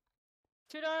creeper.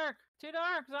 Too dark! Too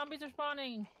dark! Zombies are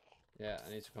spawning! Yeah, I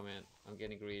need to come in. I'm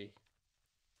getting greedy.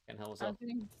 Can't help I myself.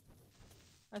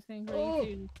 was getting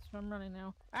greedy too, so I'm running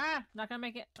now. Ah! Not gonna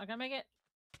make it! Not gonna make it!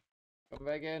 Come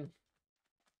back in.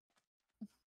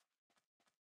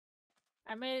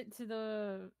 I made it to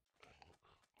the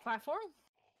platform?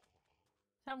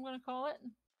 That's how I'm gonna call it.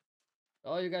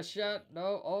 Oh, you got shot.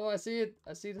 No. Oh, I see it.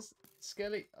 I see the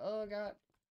skelly. Oh god.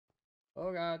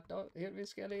 Oh god. Don't hit me,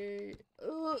 skelly.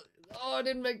 Oh, I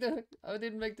didn't make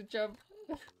the jump.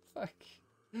 Fuck.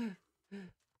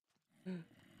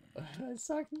 I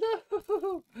suck.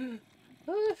 No.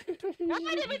 I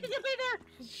didn't make the jump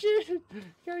either! Shit.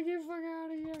 Gotta get the fuck out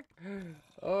of here.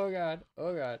 Oh god.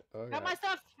 Oh god. Oh god. Got my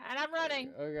stuff, and I'm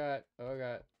running. Oh god. Oh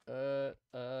god.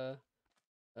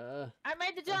 I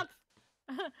made the jump.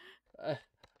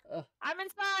 I'm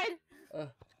inside.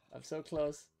 I'm so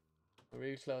close. I'm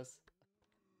really close.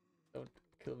 Don't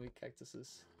kill me,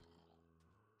 cactuses.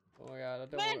 Oh my god, I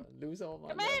don't want to lose all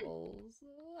my levels.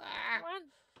 Come on.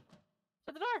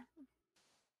 Shut the door.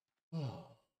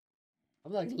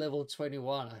 I'm like level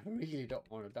 21. I really don't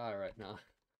want to die right now.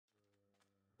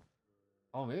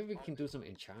 Oh, maybe we can do some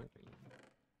enchanting.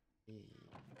 You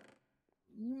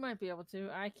might be able to.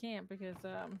 I can't because,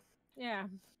 yeah.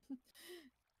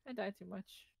 I die too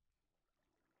much.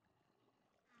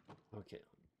 Okay,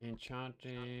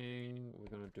 enchanting. We're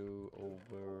gonna do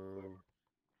over.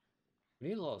 We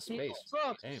need a lot of space.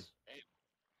 Books. Damn.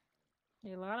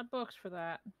 Need a lot of books for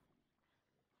that.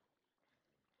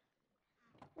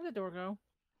 Where'd the door go?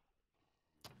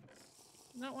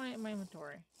 Not one in my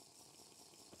inventory.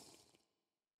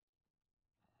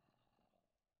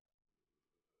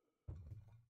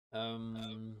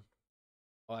 Oh,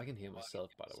 I can hear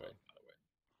myself, by the way.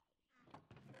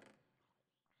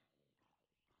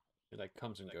 It like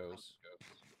comes and goes.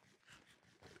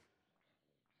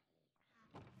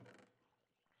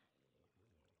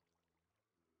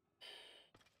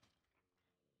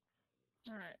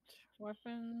 Alright.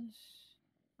 Weapons.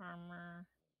 Armor.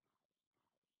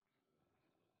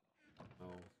 Oh.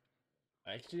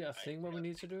 Actually, I think what we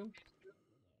need to do...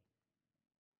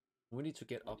 We need to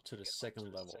get up to the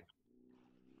second level.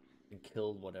 And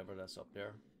kill whatever that's up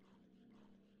there.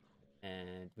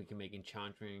 And we can make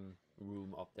enchanting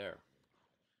room up there.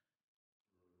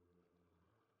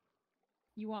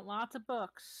 You want lots of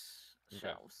books. Okay.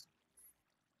 Shelves.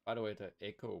 By the way, the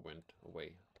echo went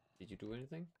away. Did you do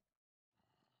anything?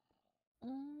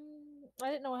 I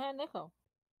didn't know I had nickel.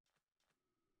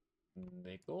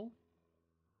 Nickel?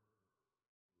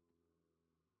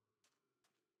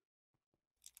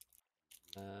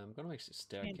 I'm gonna make a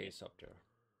staircase up there.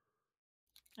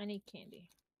 I need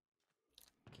candy.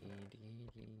 Candy.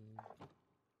 I'm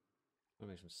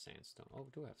gonna make some sandstone. Oh,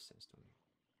 we do have sandstone here.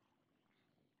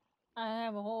 I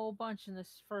have a whole bunch in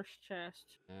this first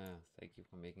chest. Yeah, thank you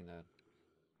for making that.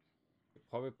 You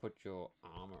probably put your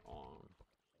armor on.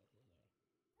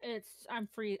 I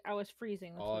was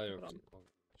freezing. That's Oh, why I you're took it oh,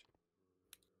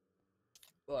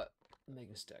 but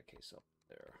make a staircase up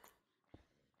there.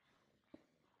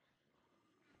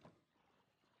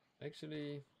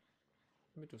 Actually,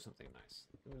 let me do something nice.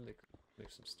 Let me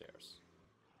make some stairs.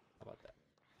 How about that?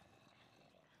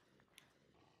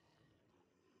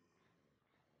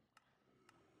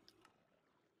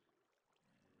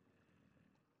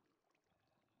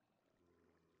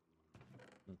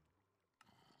 Hmm.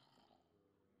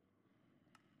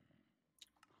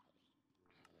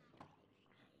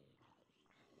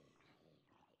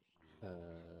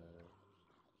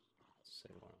 Let's say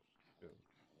what I'll do.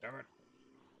 Damn it!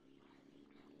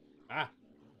 Ah!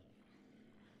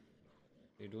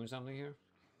 Are you doing something here?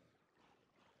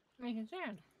 Making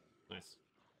sand. Nice.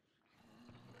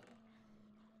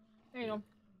 There you go.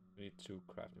 We need 2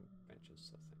 crafting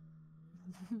benches, I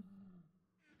think.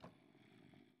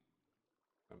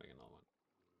 I'll make another one.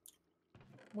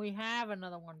 We have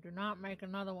another one. Do not make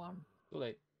another one. Too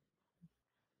late.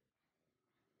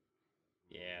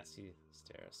 Yeah, see,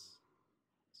 stairs.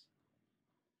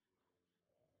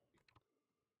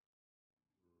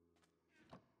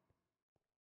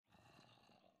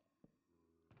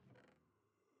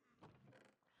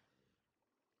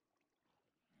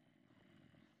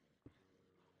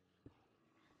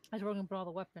 I was working put all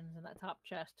the weapons in that top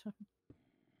chest.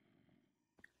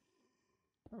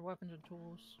 Or weapons and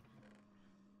tools.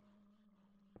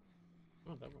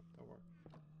 Oh, that worked. That worked.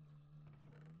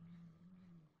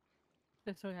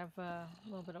 Just so we have a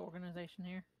little bit of organization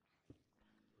here.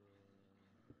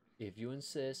 If you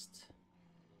insist.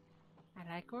 I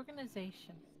like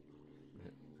organization.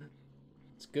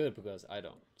 It's good because I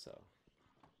don't, so.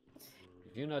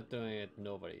 If you're not doing it,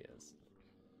 nobody is.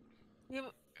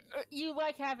 You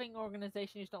like having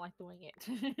organization, you just don't like doing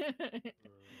it.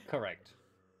 Correct.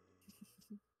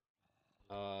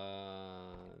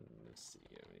 Let's see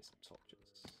here. I need some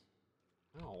torches.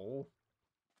 Ow.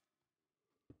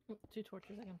 2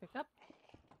 torches I can pick up.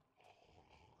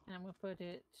 And I'm gonna put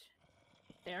it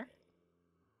there.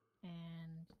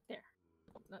 And there.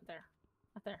 Oh, not there.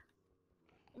 Not there.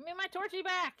 Give me my torchy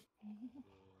back!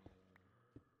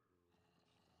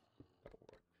 That'll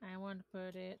work. I want to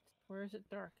put it... Where is it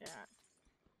dark at?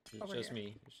 It's Over just here.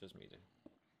 me. It's just me then.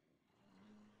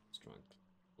 Strong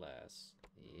glass.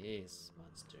 Yes,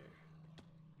 monster.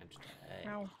 I'm to die.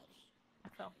 Ow. I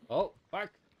fell. Oh,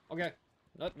 back. Okay.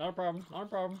 Not a problem. Not a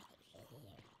problem.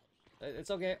 It's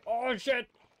okay. Oh shit.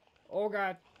 Oh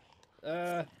god.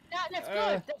 Yeah, that's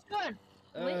good. That's good.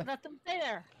 Wait, let them stay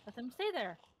there. Let them stay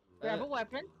there. Grab a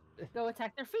weapon. Go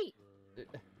attack their feet.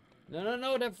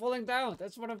 No, they're falling down.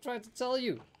 That's what I'm trying to tell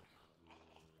you.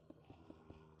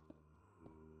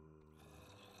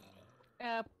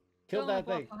 Kill that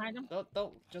thing. Behind them.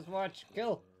 Don't, just watch.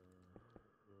 Kill.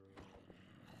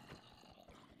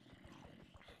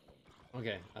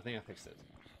 Okay, I think I fixed it.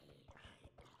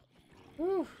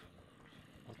 Whew.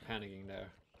 I was panicking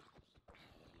there.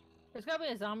 There's gotta be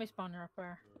a zombie spawner up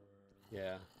there.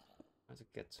 Yeah. I have to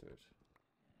get to it.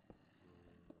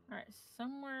 Alright,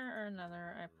 somewhere or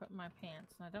another I put my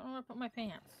pants. And I don't know where I put my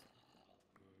pants.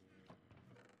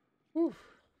 Whew.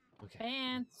 Okay.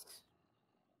 Pants.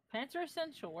 Pants are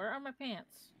essential. Where are my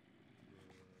pants?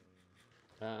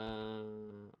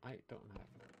 I don't have.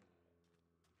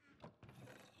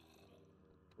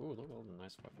 Ooh, look at all the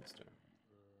nice weapons there.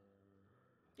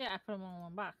 Yeah, I put them all in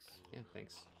one box. Yeah,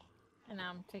 thanks. And now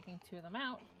I'm taking 2 of them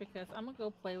out because I'm gonna go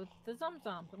play with the zoms.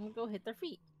 I'm gonna go hit their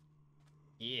feet.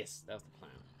 Yes, that was the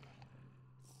plan.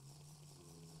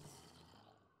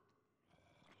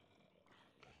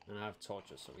 And I have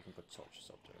torches, so we can put torches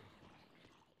up there.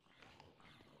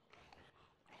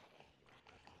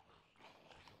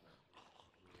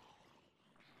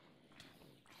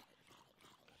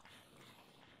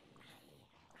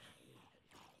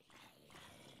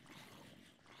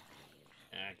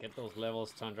 Yeah, get those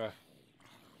levels, Tundra.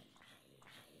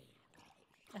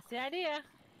 That's the idea.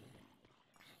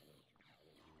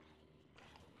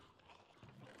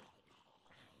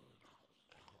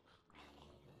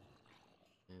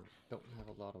 Yeah, don't have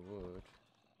a lot of wood.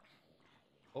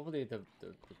 Hopefully the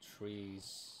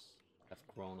trees have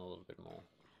grown a little bit more.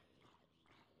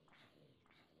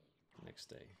 Next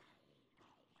day.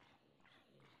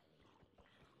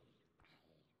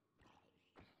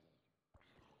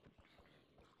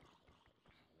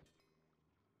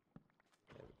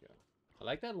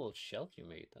 like that little shelf you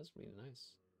made. That's really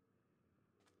nice.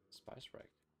 Spice rack.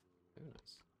 Very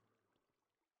nice.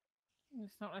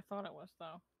 It's not what I thought it was,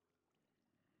 though.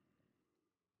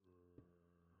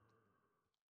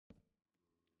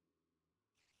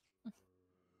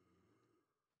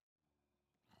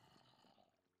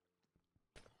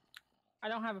 I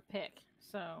don't have a pick,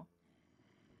 so...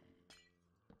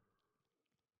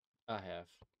 I have.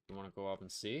 You want to go up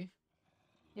and see?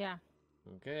 Yeah.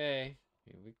 Okay.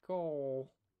 Here we go.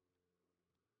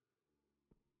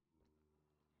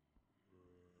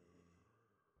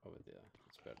 Over there.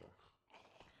 It's better.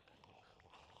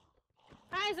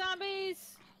 Hi,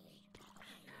 zombies!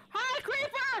 Hi,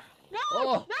 creeper! No!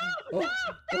 Oh! No! Oh!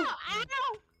 No! No!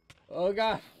 Ow! Oh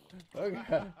god! Oh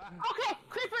god! Okay,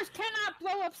 creepers cannot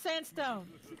blow up sandstone.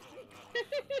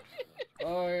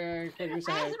 Oh yeah, quick use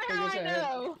As ahead, quick now use I ahead.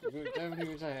 know. Definitely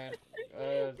use ahead.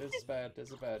 This is bad,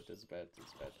 this is bad, this is bad, this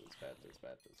is bad, this is bad, this is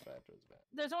bad, this is bad, this is bad.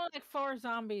 There's only like 4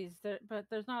 zombies, but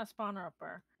there's not a spawner up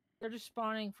there. They're just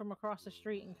spawning from across the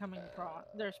street and coming across.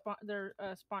 They're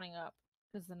spawning up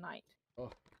because the night. Oh,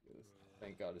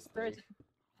 thank god it's There day. is,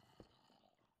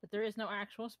 but there is no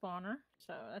actual spawner,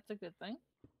 so that's a good thing.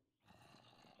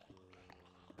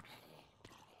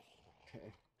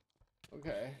 Okay.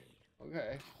 Okay.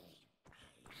 Okay.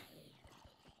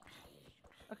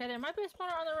 Okay, there might be a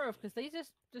spawner on the roof because they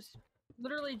just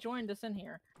literally joined us in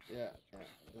here. Yeah, yeah.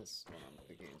 That's what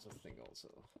I'm against, I think also.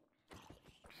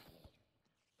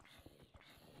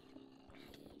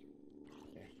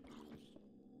 Okay.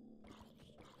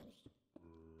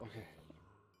 Okay.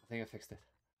 I think I fixed it.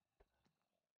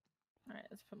 Alright,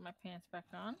 let's put my pants back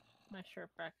on, my shirt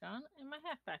back on, and my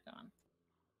hat back on.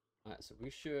 Alright, so we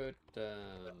should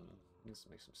let's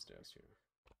make some stairs here.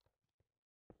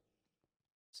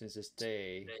 Since it's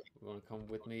day, you wanna come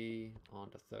with me on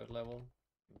the 3rd level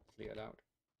and clear it out?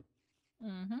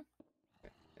 Mm-hmm.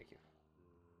 Okay, thank you.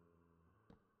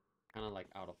 Kinda like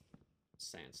out of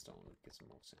sandstone, get some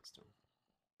more sandstone.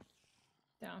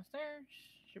 Downstairs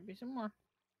should be some more.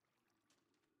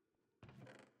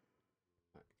 Alright,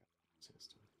 got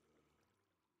sandstone.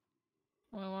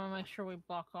 We want to make sure we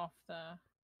block off the...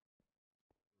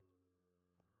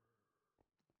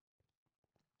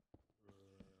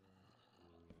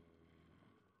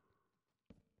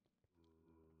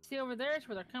 See, over there is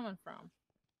where they're coming from.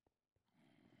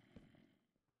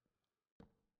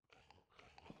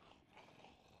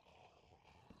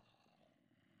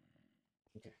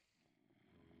 Okay.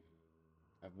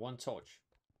 I have 1 torch.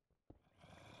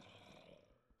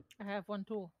 I have 1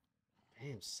 tool.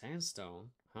 Damn, sandstone,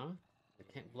 huh? They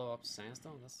can't blow up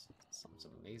sandstone? That sounds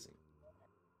amazing.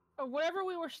 Whatever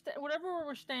we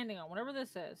were standing on, whatever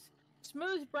this is,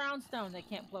 smooth brownstone they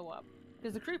can't blow up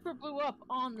because the creeper blew up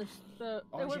on the.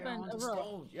 Oh it would yeah, have on been the a row.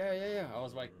 stone. Yeah, yeah, yeah. I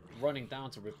was like running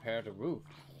down to repair the roof,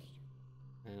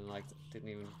 and like didn't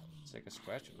even take a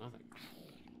scratch or nothing.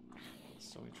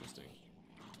 It's so interesting.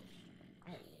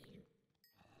 Oh.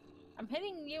 I'm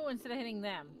hitting you instead of hitting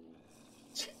them.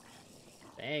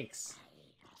 Thanks.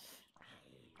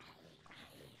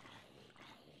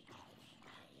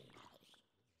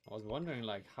 I was wondering,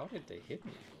 like, how did they hit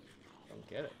me? Don't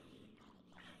get it.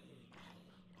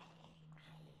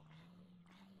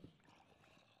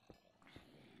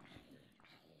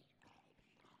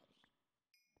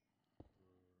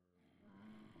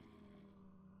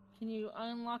 Can you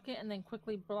unlock it and then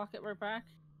quickly block it right back?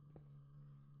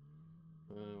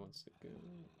 1 second.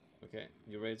 Okay,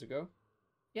 you ready to go?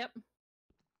 Yep.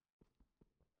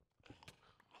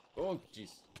 Oh,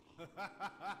 jeez.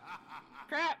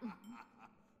 Crap!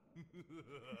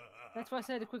 That's why I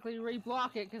said to quickly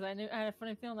re-block it because I had a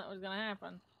funny feeling that was gonna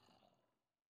happen.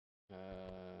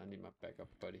 I need my backup,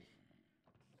 buddy.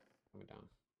 Coming down.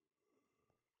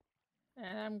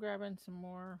 And I'm grabbing some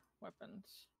more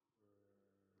weapons.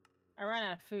 I ran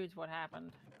out of food's what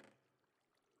happened.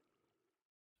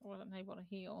 I wasn't able to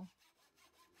heal.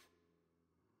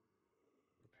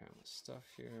 Prepare my stuff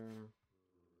here.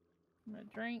 I'm gonna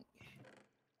drink.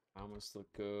 Armor's still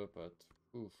good, but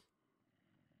oof.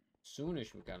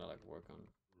 Soonish we gotta like work on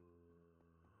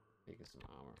making some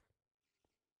armor.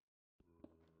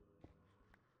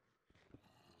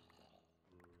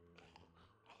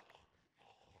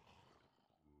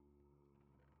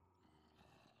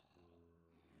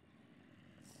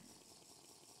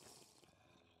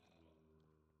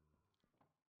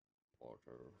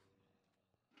 Water.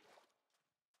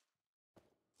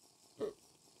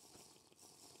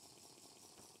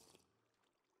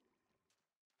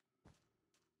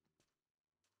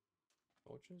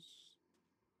 Torches.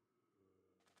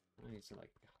 I need to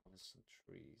like harvest some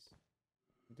trees.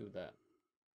 Do that.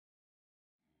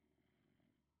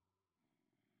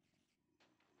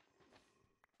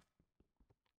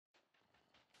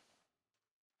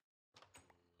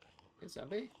 Hey,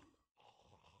 zombie.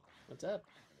 What's up?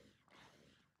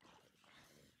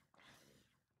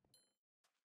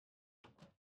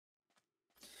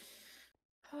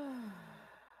 Alright,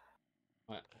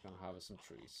 I'm gonna harvest some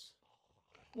trees.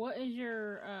 What is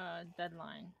your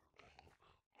deadline?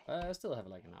 I still have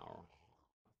like an hour,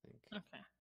 I think. Okay.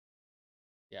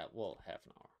 Yeah, well, half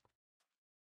an hour.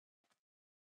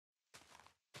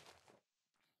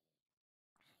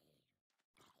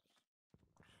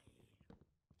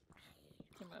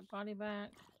 Get my body back.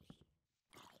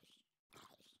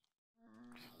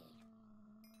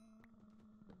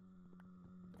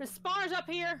 The spawners up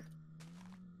here.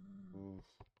 Oof.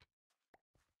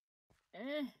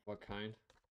 Eh. What kind?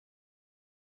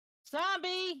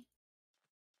 Zombie.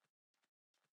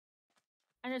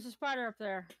 And there's a spider up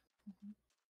there.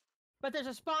 But there's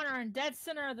a spawner in dead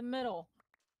center of the middle.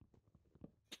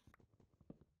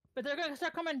 But they're gonna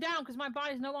start coming down because my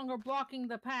body's no longer blocking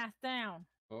the path down.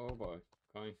 Oh boy,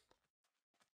 going.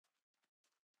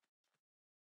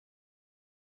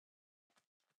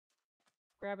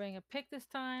 Grabbing a pick this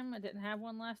time. I didn't have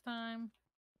one last time.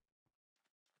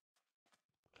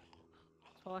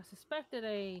 So I suspected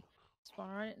a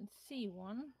spawner. I didn't see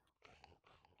one.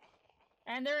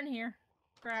 And they're in here.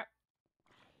 Crap.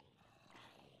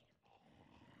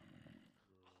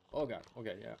 Oh god,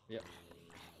 okay, yeah, yeah.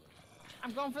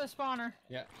 I'm going for the spawner.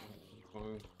 Yeah, I'm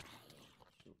going to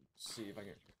see if I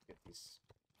can get these.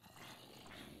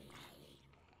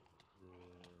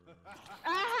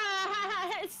 Ah,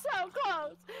 it's so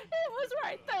close. It was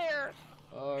right there.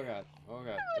 Oh god,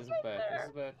 this is bad, this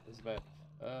is bad, this is bad.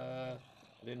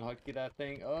 I didn't hotkey that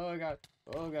thing. Oh god,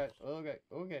 oh god, oh god,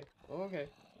 okay, okay,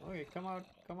 okay, come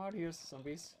out here,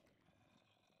 zombies.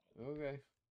 Okay.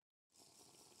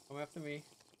 Come after me.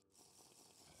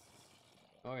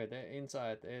 Okay, they're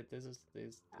inside. This is.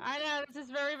 I know, this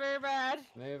is very, very bad.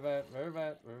 Very bad, very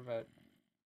bad, very bad.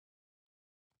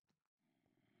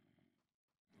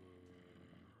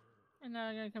 And now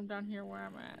I'm gonna come down here where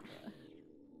I'm at.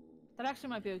 That actually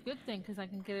might be a good thing because I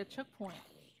can get a choke point.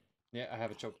 Yeah, I have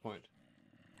a choke point.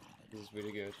 This is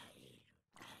really good.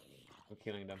 I'm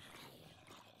killing them.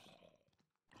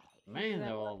 Man,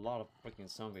 there were a lot of freaking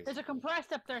zombies. There's a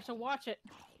compressed up there, so watch it.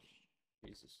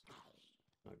 Jesus.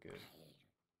 Not good.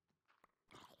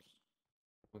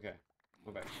 Okay,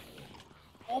 go back.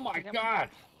 Oh my god!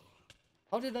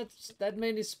 How did that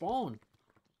many spawn?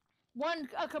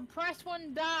 A compressed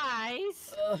one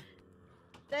dies.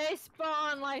 They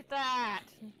spawn like that.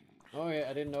 Oh yeah,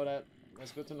 I didn't know that.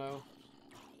 That's good to know.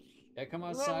 Yeah, come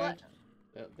outside.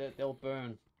 They'll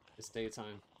burn. It's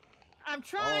daytime. I'm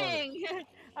trying.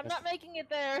 I'm not making it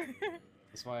there.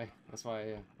 That's why,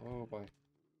 yeah. Oh boy.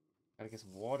 Gotta get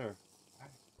some water.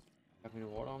 Have any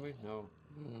water on me? No.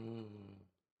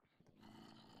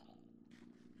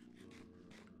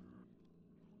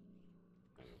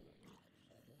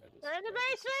 They're in the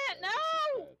basement!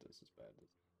 No! This is bad.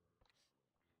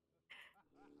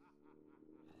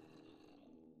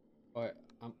 Alright,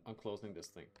 I'm closing this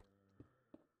thing.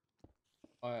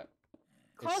 Alright.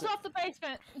 Close off the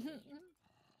basement!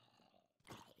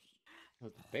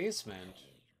 The basement?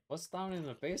 What's down in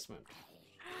the basement?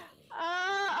 A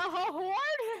horde?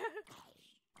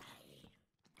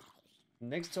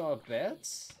 Next to our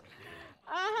beds?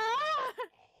 Uh-huh!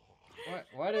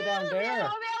 Why are they down there? Let me out!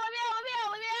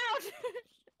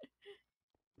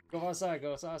 Go outside.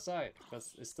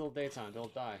 Because it's still daytime, they'll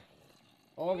die.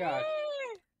 Oh god.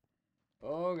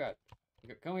 Oh god.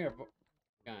 Okay, come here,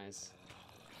 guys.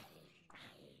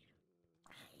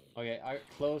 Okay, I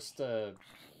closed the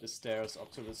stairs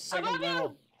up to the second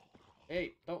level.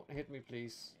 Hey, don't hit me,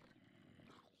 please.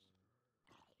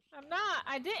 I'm not.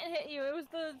 I didn't hit you. It was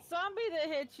the zombie that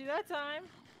hit you that time.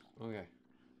 Okay.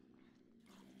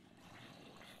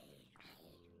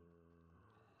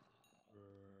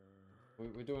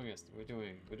 We're doing this. We're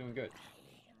doing good.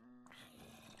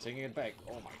 Taking it back.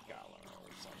 Oh my god.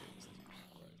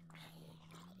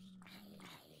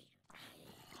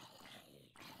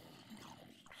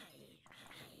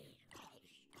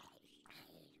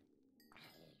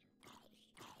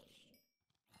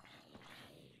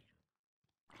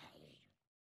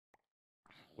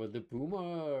 Will the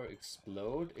boomer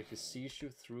explode if it sees you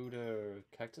through the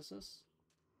cactuses?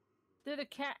 Through the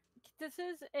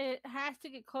cactuses, it has to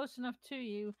get close enough to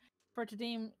you for it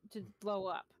to blow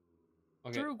up.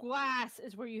 Okay. Through glass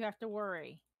is where you have to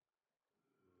worry.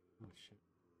 Oh shit.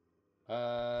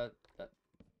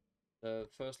 The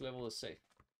first level is safe.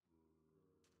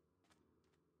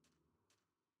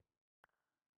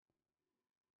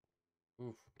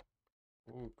 Oof.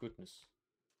 Oh goodness.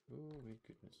 Oh my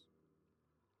goodness.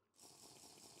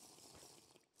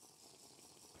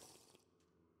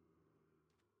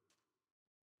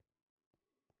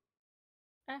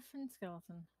 effing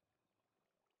skeleton.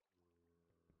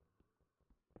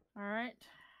 Alright.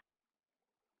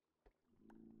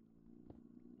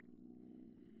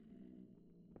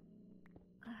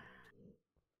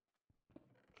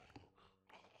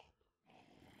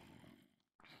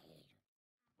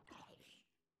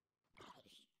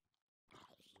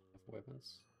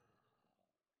 Weapons.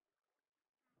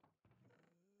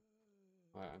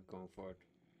 Alright, I'm going for it.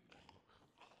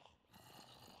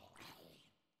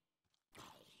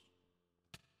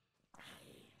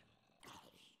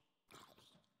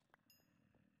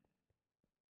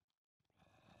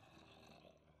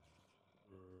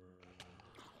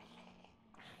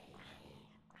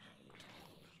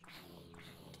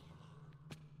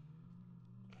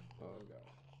 Oh god.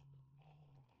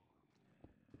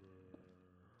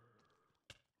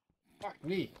 Fuck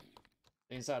me!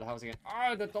 Inside the house again.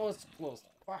 Ah, the door's closed.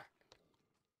 Fuck.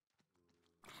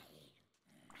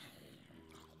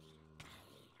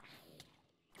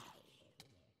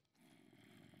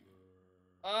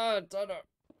 Ah, Thunder.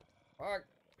 Fuck.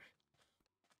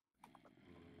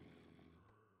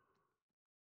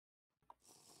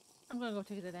 I'm gonna go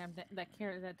take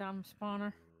that dumb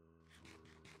spawner.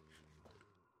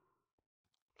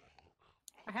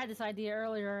 I had this idea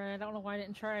earlier, and I don't know why I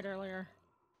didn't try it earlier.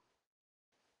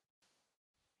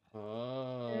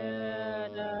 Oh.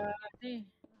 See?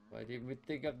 Why did we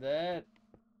think of that?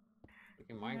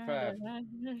 Freaking Minecraft.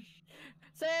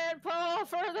 Sand Paul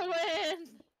for the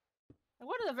win! I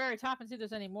go to the very top and see if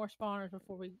there's any more spawners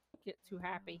before we get too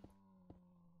happy.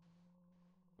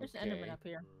 There's an Enderman Okay. up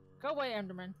here. Go away,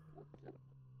 Enderman.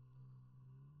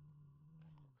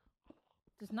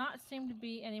 Does not seem to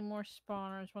be any more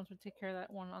spawners once we take care of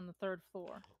that one on the 3rd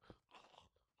floor.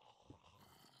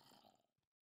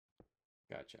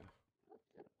 Gotcha.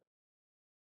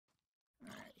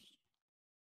 Alright.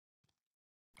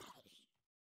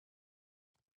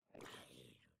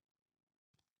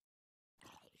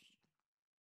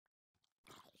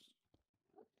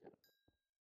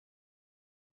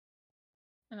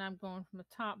 And I'm going from the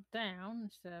top down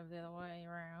instead of the other way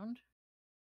around.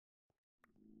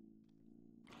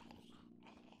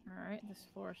 Alright, this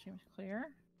floor seems clear.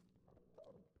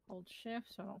 Hold shift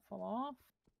so I don't fall off.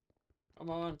 Come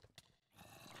on.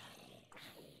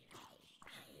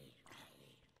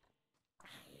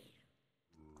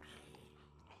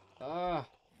 Ah,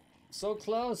 so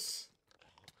close.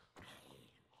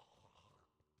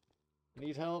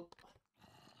 Need help.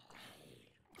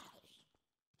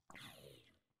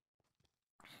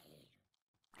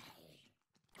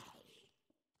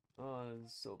 Oh,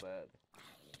 this is so bad.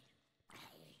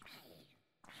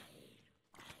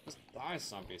 Just die,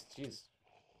 zombies. Jeez.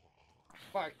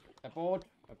 Fuck. Abort.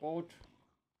 Abort.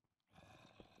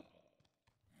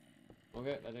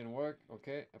 Okay, that didn't work.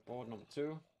 Okay, abort number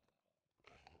 2.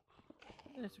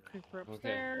 There's a creeper Okay.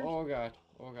 upstairs. Oh god.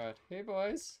 Oh god. Hey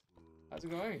boys. How's it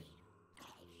going?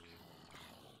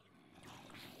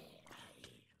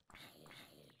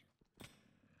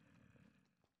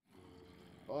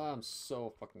 Oh, I'm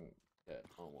so fucking dead.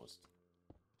 Almost.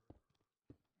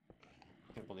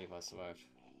 Can't believe I survived.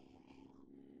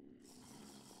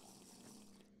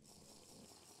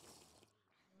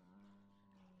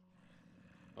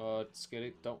 Oh, it's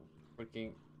scary. Don't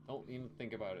even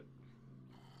think about it.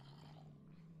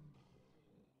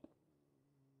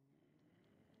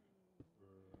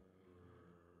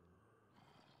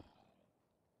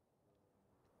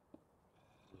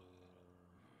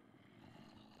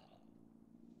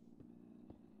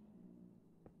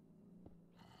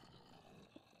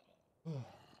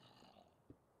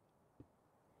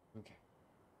 Okay.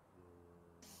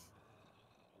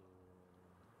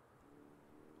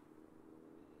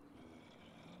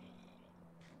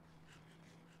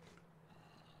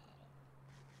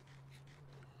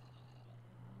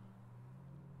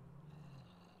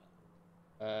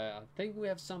 I think we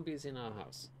have zombies in our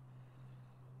house.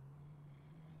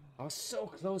 I was so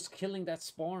close killing that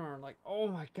spawner. Like, oh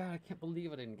my god, I can't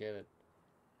believe I didn't get it.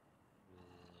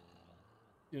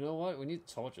 You know what? We need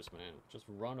torches, man. Just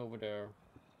run over there,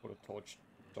 put a torch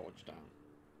down.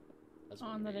 That's what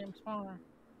On we the need. damn spawner.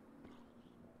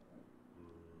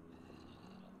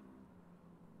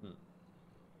 Hmm.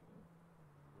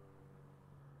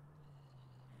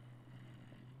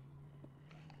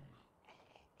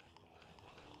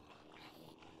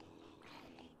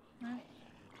 Right.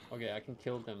 Okay, I can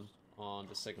kill them on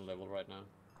the 2nd level right now.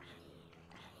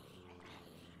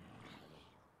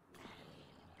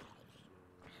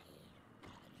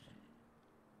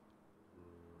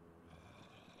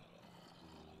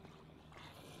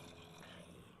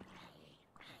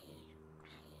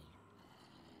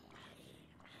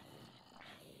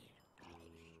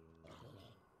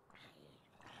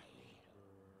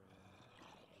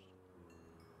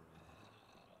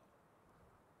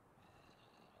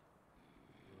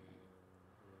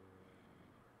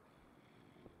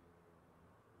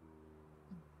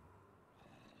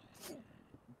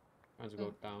 Trying to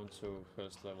go down to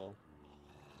first level.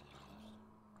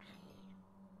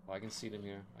 Oh, I can see them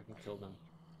here. I can kill them.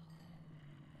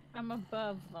 I'm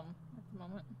above them at the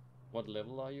moment. What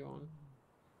level are you on?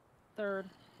 3rd.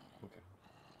 Okay.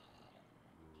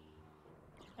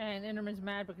 And Enderman's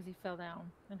mad because he fell down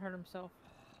and hurt himself.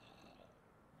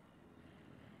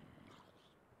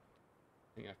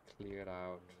 I think I cleared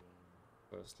out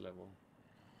first level.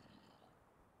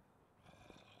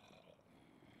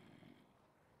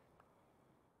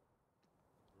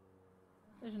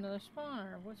 There's another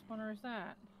spawner. What spawner is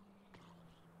that?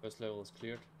 First level is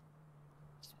cleared.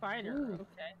 Spider. Ooh.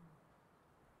 Okay.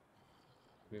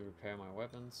 Let me repair my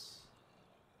weapons.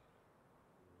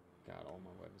 God, all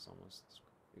my weapons almost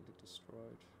completely destroyed.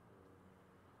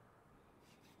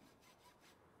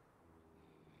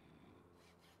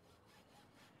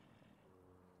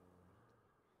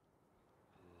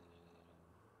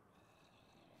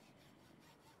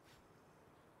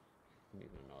 Need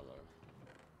another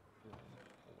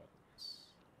weapons.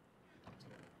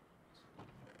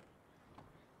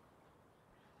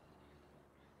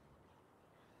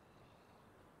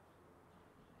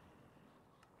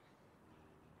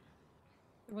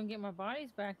 If we can get my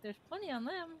bodies back, there's plenty on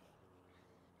them.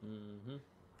 Mm-hmm.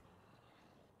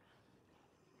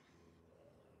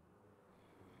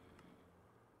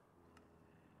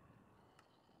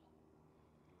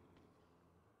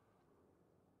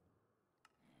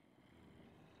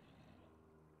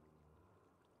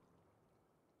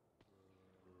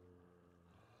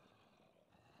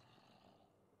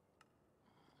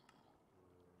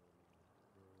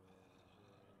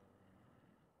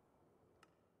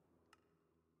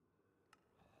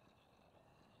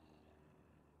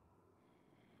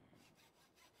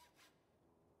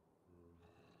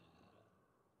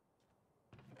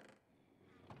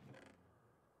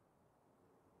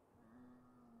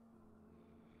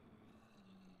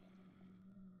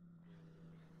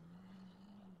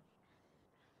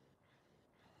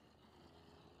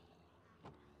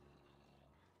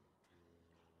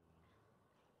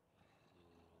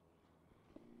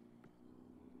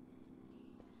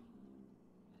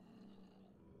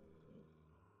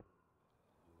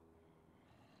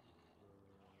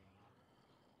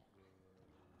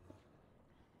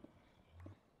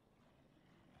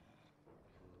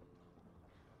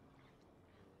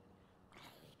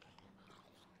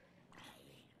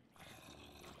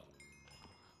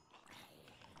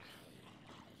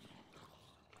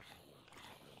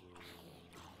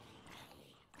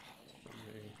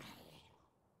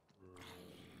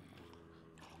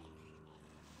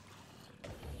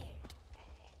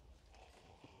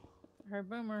 I heard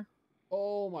Boomer.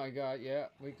 Oh my god, yeah,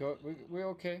 we're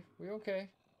okay. We're okay.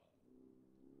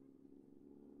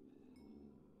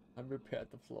 I repaired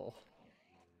the floor.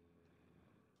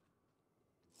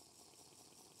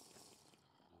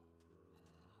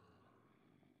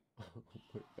 Oh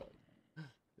my god.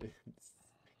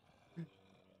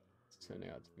 It's turning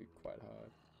out to be quite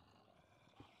hard.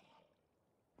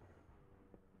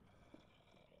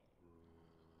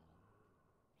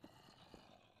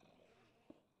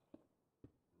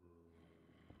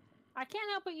 I can't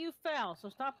help it you fell, so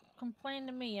stop complaining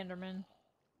to me, Enderman.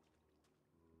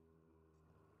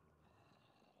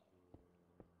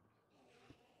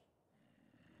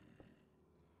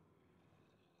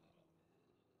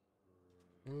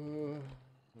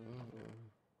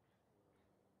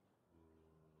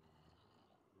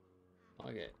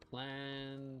 Okay,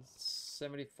 plan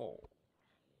 74.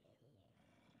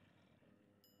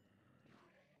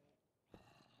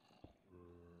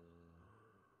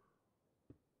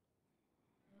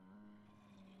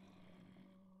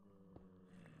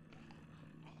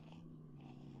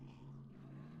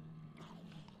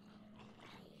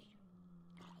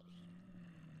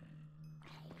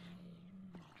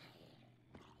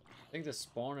 I think the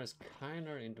spawner is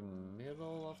kinda in the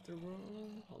middle of the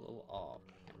room, a little off,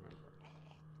 can't remember.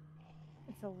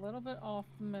 It's a little bit off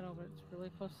the middle, but it's really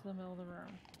close to the middle of the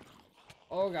room.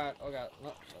 Oh god,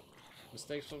 no.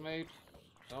 Mistakes were made.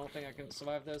 I don't think I can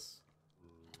survive this.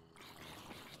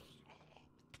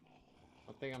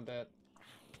 I think I'm dead.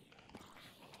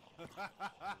 For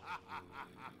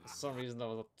some reason there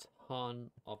was a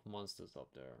ton of monsters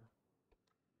up there.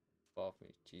 Above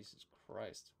me. Jesus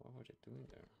Christ, what were they doing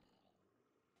there?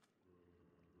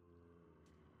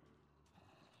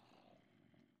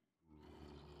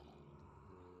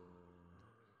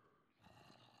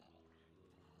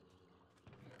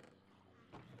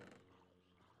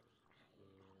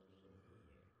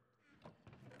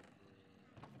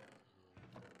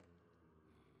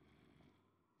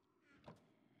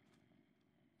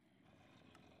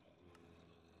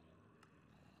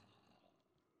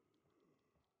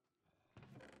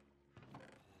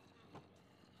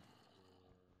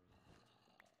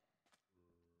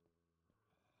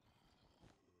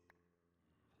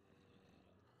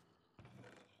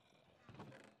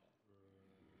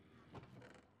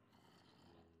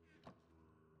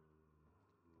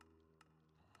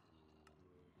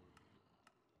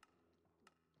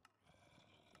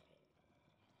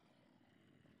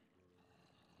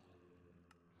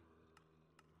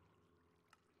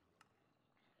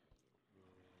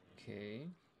 Okay.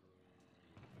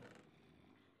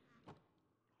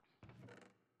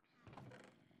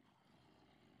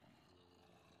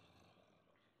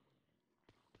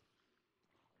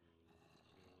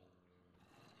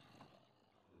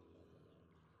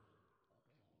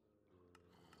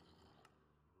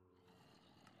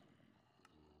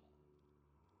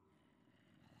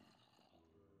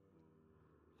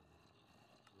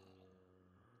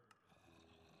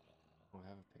 Oh, I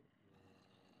have a pig.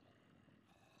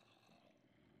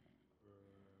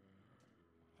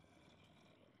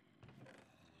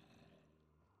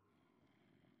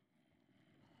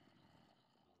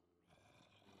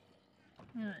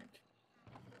 All right.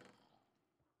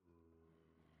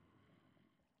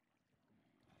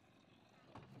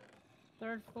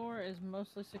 Third floor is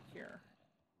mostly secure.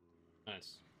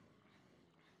 Nice.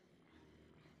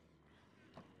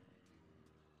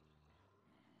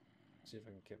 See if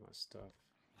I can get my stuff.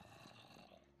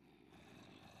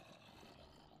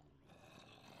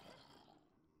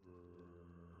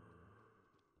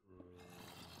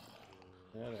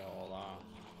 There they all are.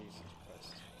 Jesus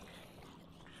Christ.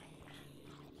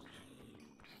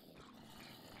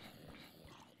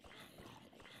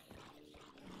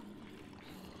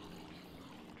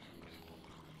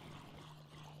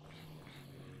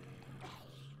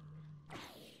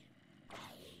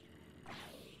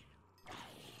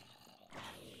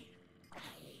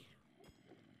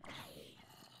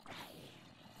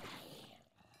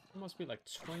 There must be like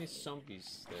 20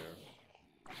 zombies there.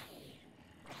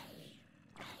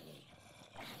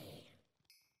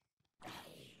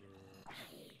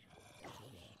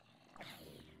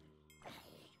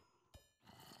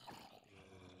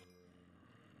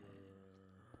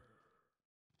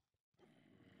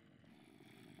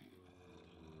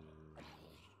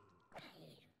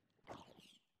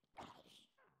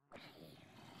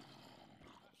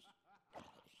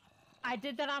 I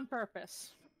did that on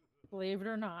purpose, believe it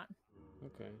or not.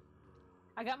 Okay.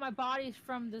 I got my bodies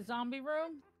from the zombie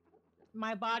room.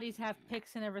 My bodies have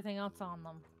picks and everything else on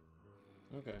them.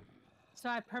 Okay. So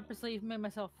I purposely made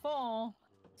myself full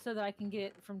so that I can get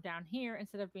it from down here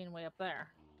instead of being way up there.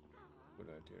 Good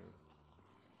idea.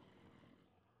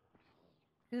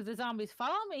 Because if the zombies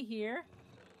follow me here,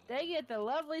 they get the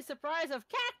lovely surprise of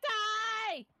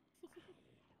cacti!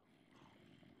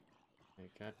 Hey,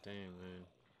 goddamn, man.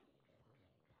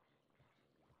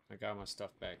 I got my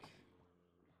stuff back.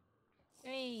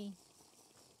 Hey.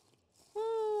 Woo,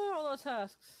 all those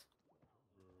husks.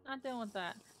 Not dealing with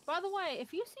that. By the way,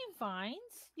 if you see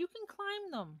vines, you can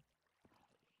climb them.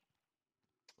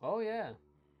 Oh, yeah.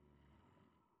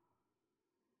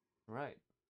 Right.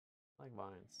 Like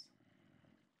vines.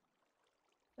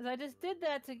 Because I just did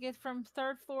that to get from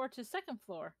third floor to second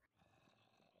floor.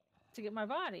 To get my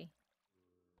body.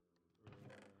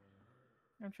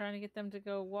 I'm trying to get them to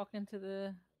go walk into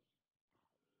the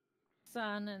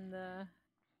sun and the...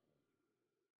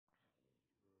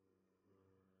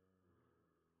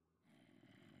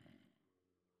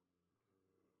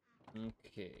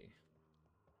 Okay.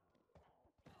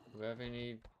 Do we have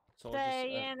any soldiers?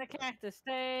 Stay in the cactus,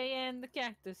 stay in the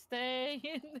cactus, stay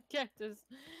in the cactus.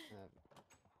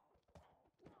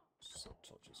 Some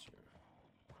soldiers here.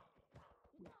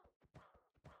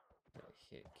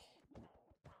 The heck?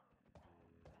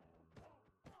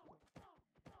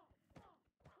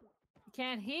 You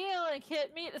can't heal and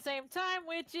hit me at the same time,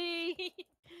 Witchy!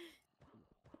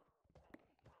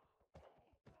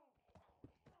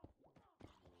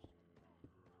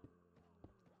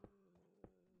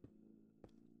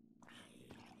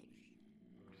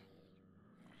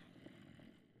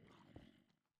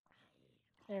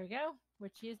 There we go.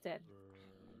 Witchy is dead.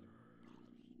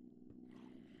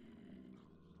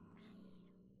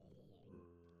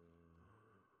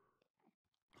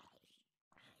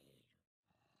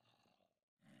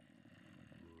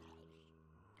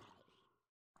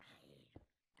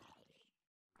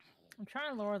 I'm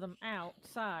trying to lure them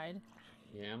outside.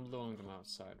 Yeah, I'm luring them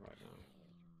outside right now.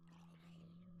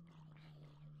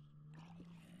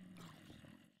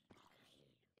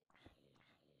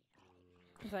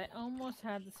 Because I almost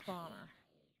had the spawner.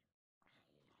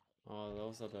 Oh,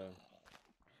 those are the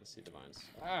seed vines.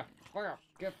 Ah! Fuck up!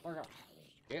 Fuck up!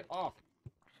 Get off!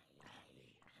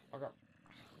 Fuck up!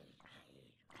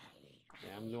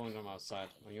 Yeah, I'm luring them outside.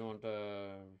 Are you on the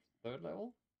third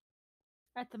level?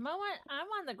 At the moment, I'm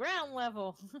on the ground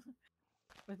level.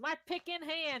 With my pick in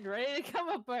hand, ready to come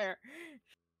up there.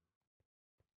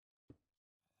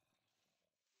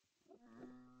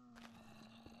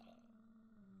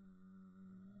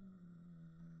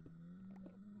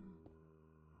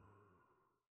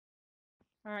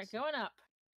 Alright, going up.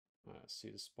 I see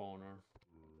the spawner.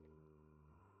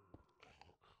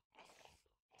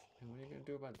 And what are you gonna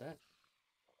do about that?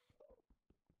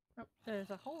 Oh,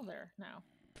 there's a hole there now.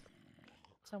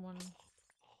 Someone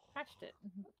patched it.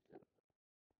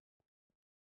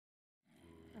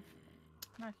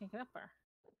 Now I can't get up there.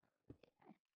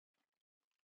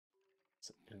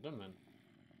 It's an Enderman.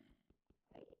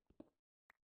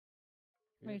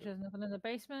 Wait, there's nothing in the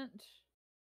basement.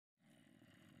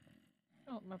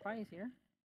 Oh, my body's here.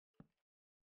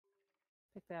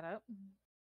 Pick that up.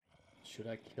 Should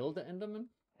I kill the Enderman?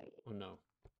 Oh no.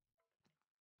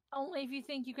 Only if you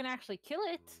think you can actually kill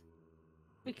it.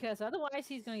 Because otherwise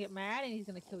he's gonna get mad and he's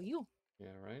gonna kill you. Yeah,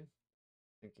 right?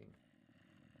 Thinking.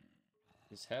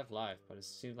 He's half life, but it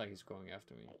seems like he's going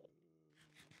after me.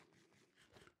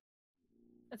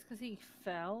 That's because he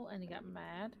fell and he got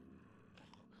mad.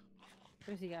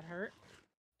 Because he got hurt.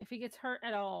 If he gets hurt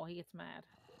at all, he gets mad.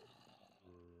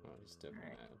 Oh, he's still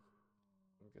Alright. mad.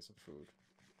 I'll get some food.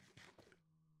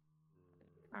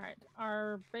 Alright,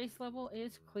 our base level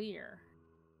is clear.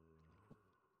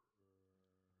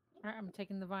 Alright, I'm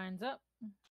taking the vines up.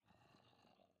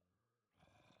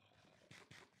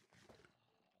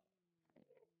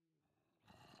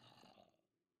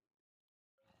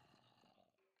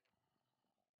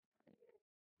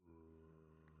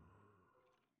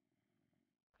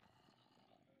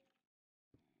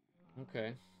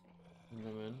 Okay.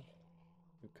 Enderman.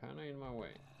 You're kinda in my way.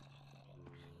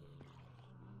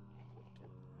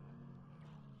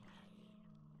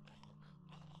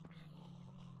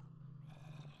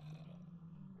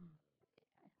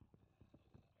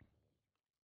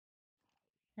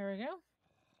 Here we go.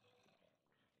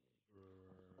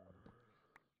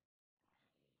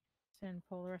 And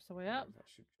pull the rest of the way up. I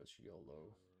should just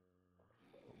YOLO.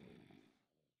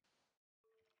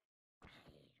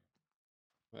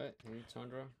 Right, hey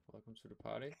Tundra, welcome to the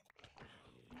party.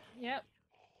 Yep.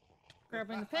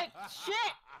 Grabbing the pick.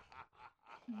 Shit!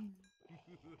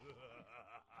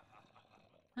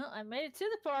 Well, I made it to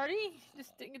the party.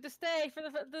 Just didn't get to stay for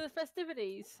the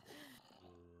festivities.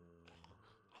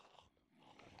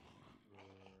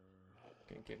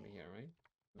 Can't get me here, right?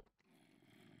 No.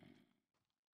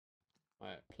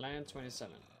 Alright, plan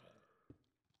 27.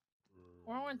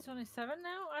 We're on 27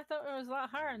 now? I thought it was a lot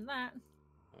higher than that.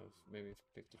 Of maybe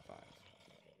 55.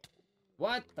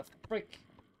 What the frick?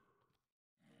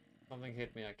 Something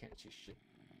hit me, I can't see shit.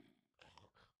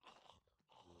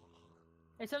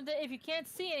 If something, if you can't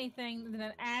see anything, then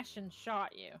an ashen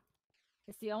shot you.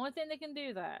 It's the only thing that can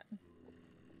do that.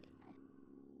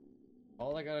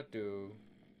 All I gotta do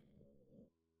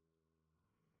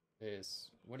is...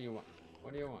 What do you want?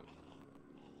 What do you want?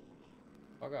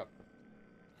 Fuck up.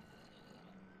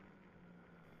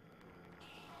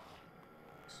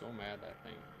 So mad that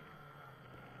thing.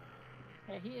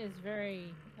 Yeah, he is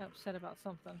very upset about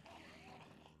something.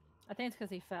 I think it's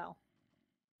because he fell.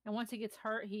 And once he gets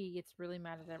hurt, he gets really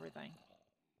mad at everything.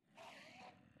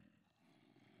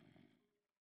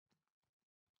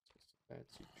 It's a bad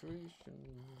situation,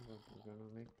 but we're gonna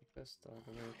make the best out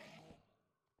of it.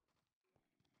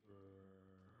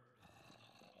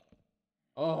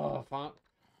 Oh, found...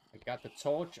 I got the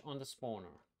torch on the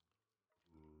spawner.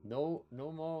 No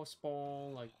more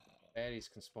spawn, like,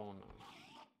 baddies can spawn now.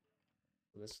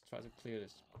 So let's try to clear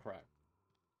this crap.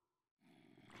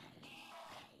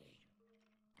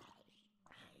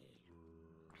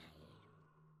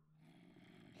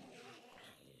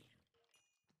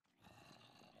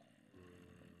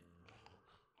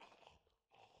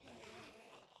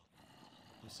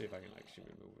 Let's see if I can actually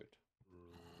remove it.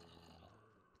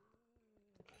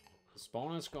 The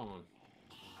spawner's gone.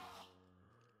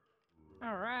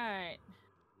 Alright.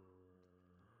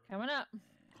 Coming up.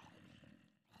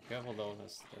 Careful though,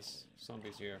 there's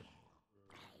zombies here.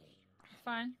 It's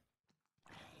fine.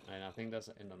 And I think that's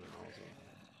an Enderman also.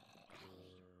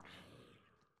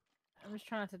 I'm just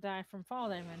trying not to die from fall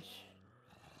damage.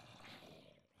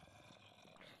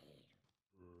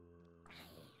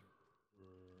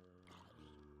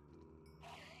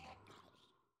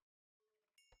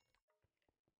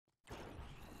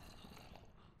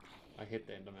 I hit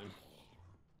the Enderman.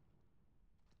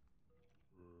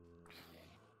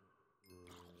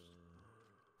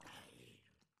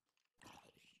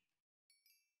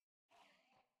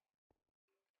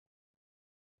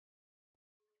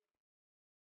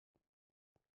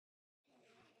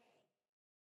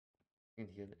 I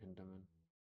can hear the Enderman.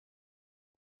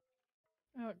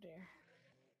 Oh dear.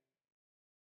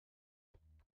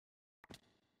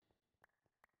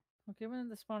 Well, given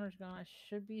that the spawner's gone, I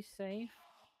should be safe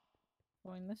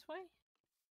going this way.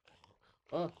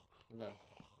 Oh, no.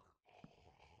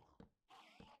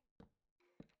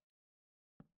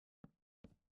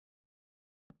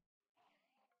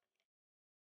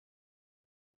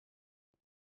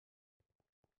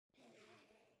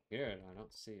 hear it, I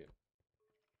don't see it.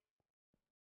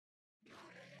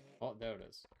 Oh, there it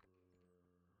is.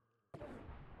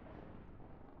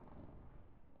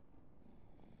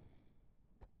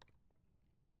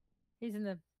 He's in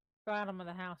the bottom of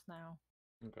the house now.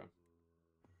 Okay.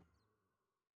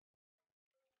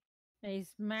 And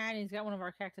he's mad. He's got one of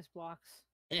our cactus blocks.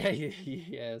 Yeah,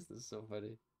 yes, this is so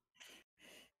funny.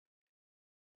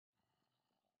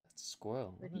 That's a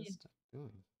squirrel. But What is that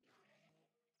doing?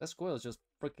 That squirrel is just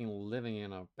freaking living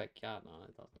in our backyard now.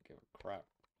 It doesn't give a crap.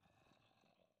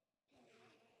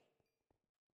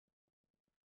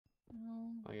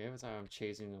 Oh. Like every time I'm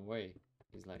chasing him away,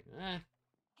 he's like,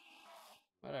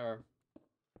 whatever.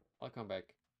 I'll come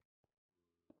back.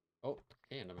 Oh,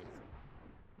 hey, enderman.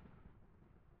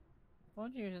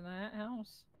 Told you in that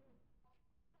house.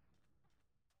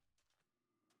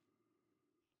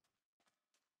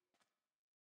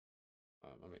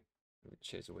 Let me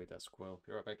chase away that squirrel.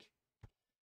 Be right back.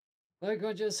 Like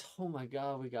I just, oh my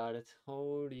god, we got it.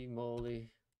 Holy moly.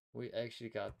 We actually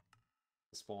got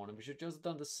the spawn. And we should just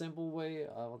done the simple way.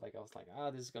 I was like,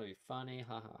 this is gonna be funny,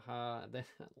 ha ha ha. And then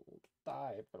I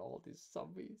die for all these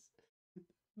zombies.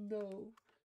 No.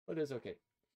 But it's okay.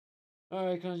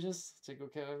 Alright, can I just take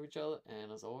good care of each other?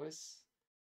 And as always,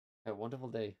 have a wonderful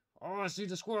day. Oh, I see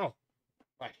the squirrel.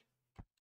 Bye.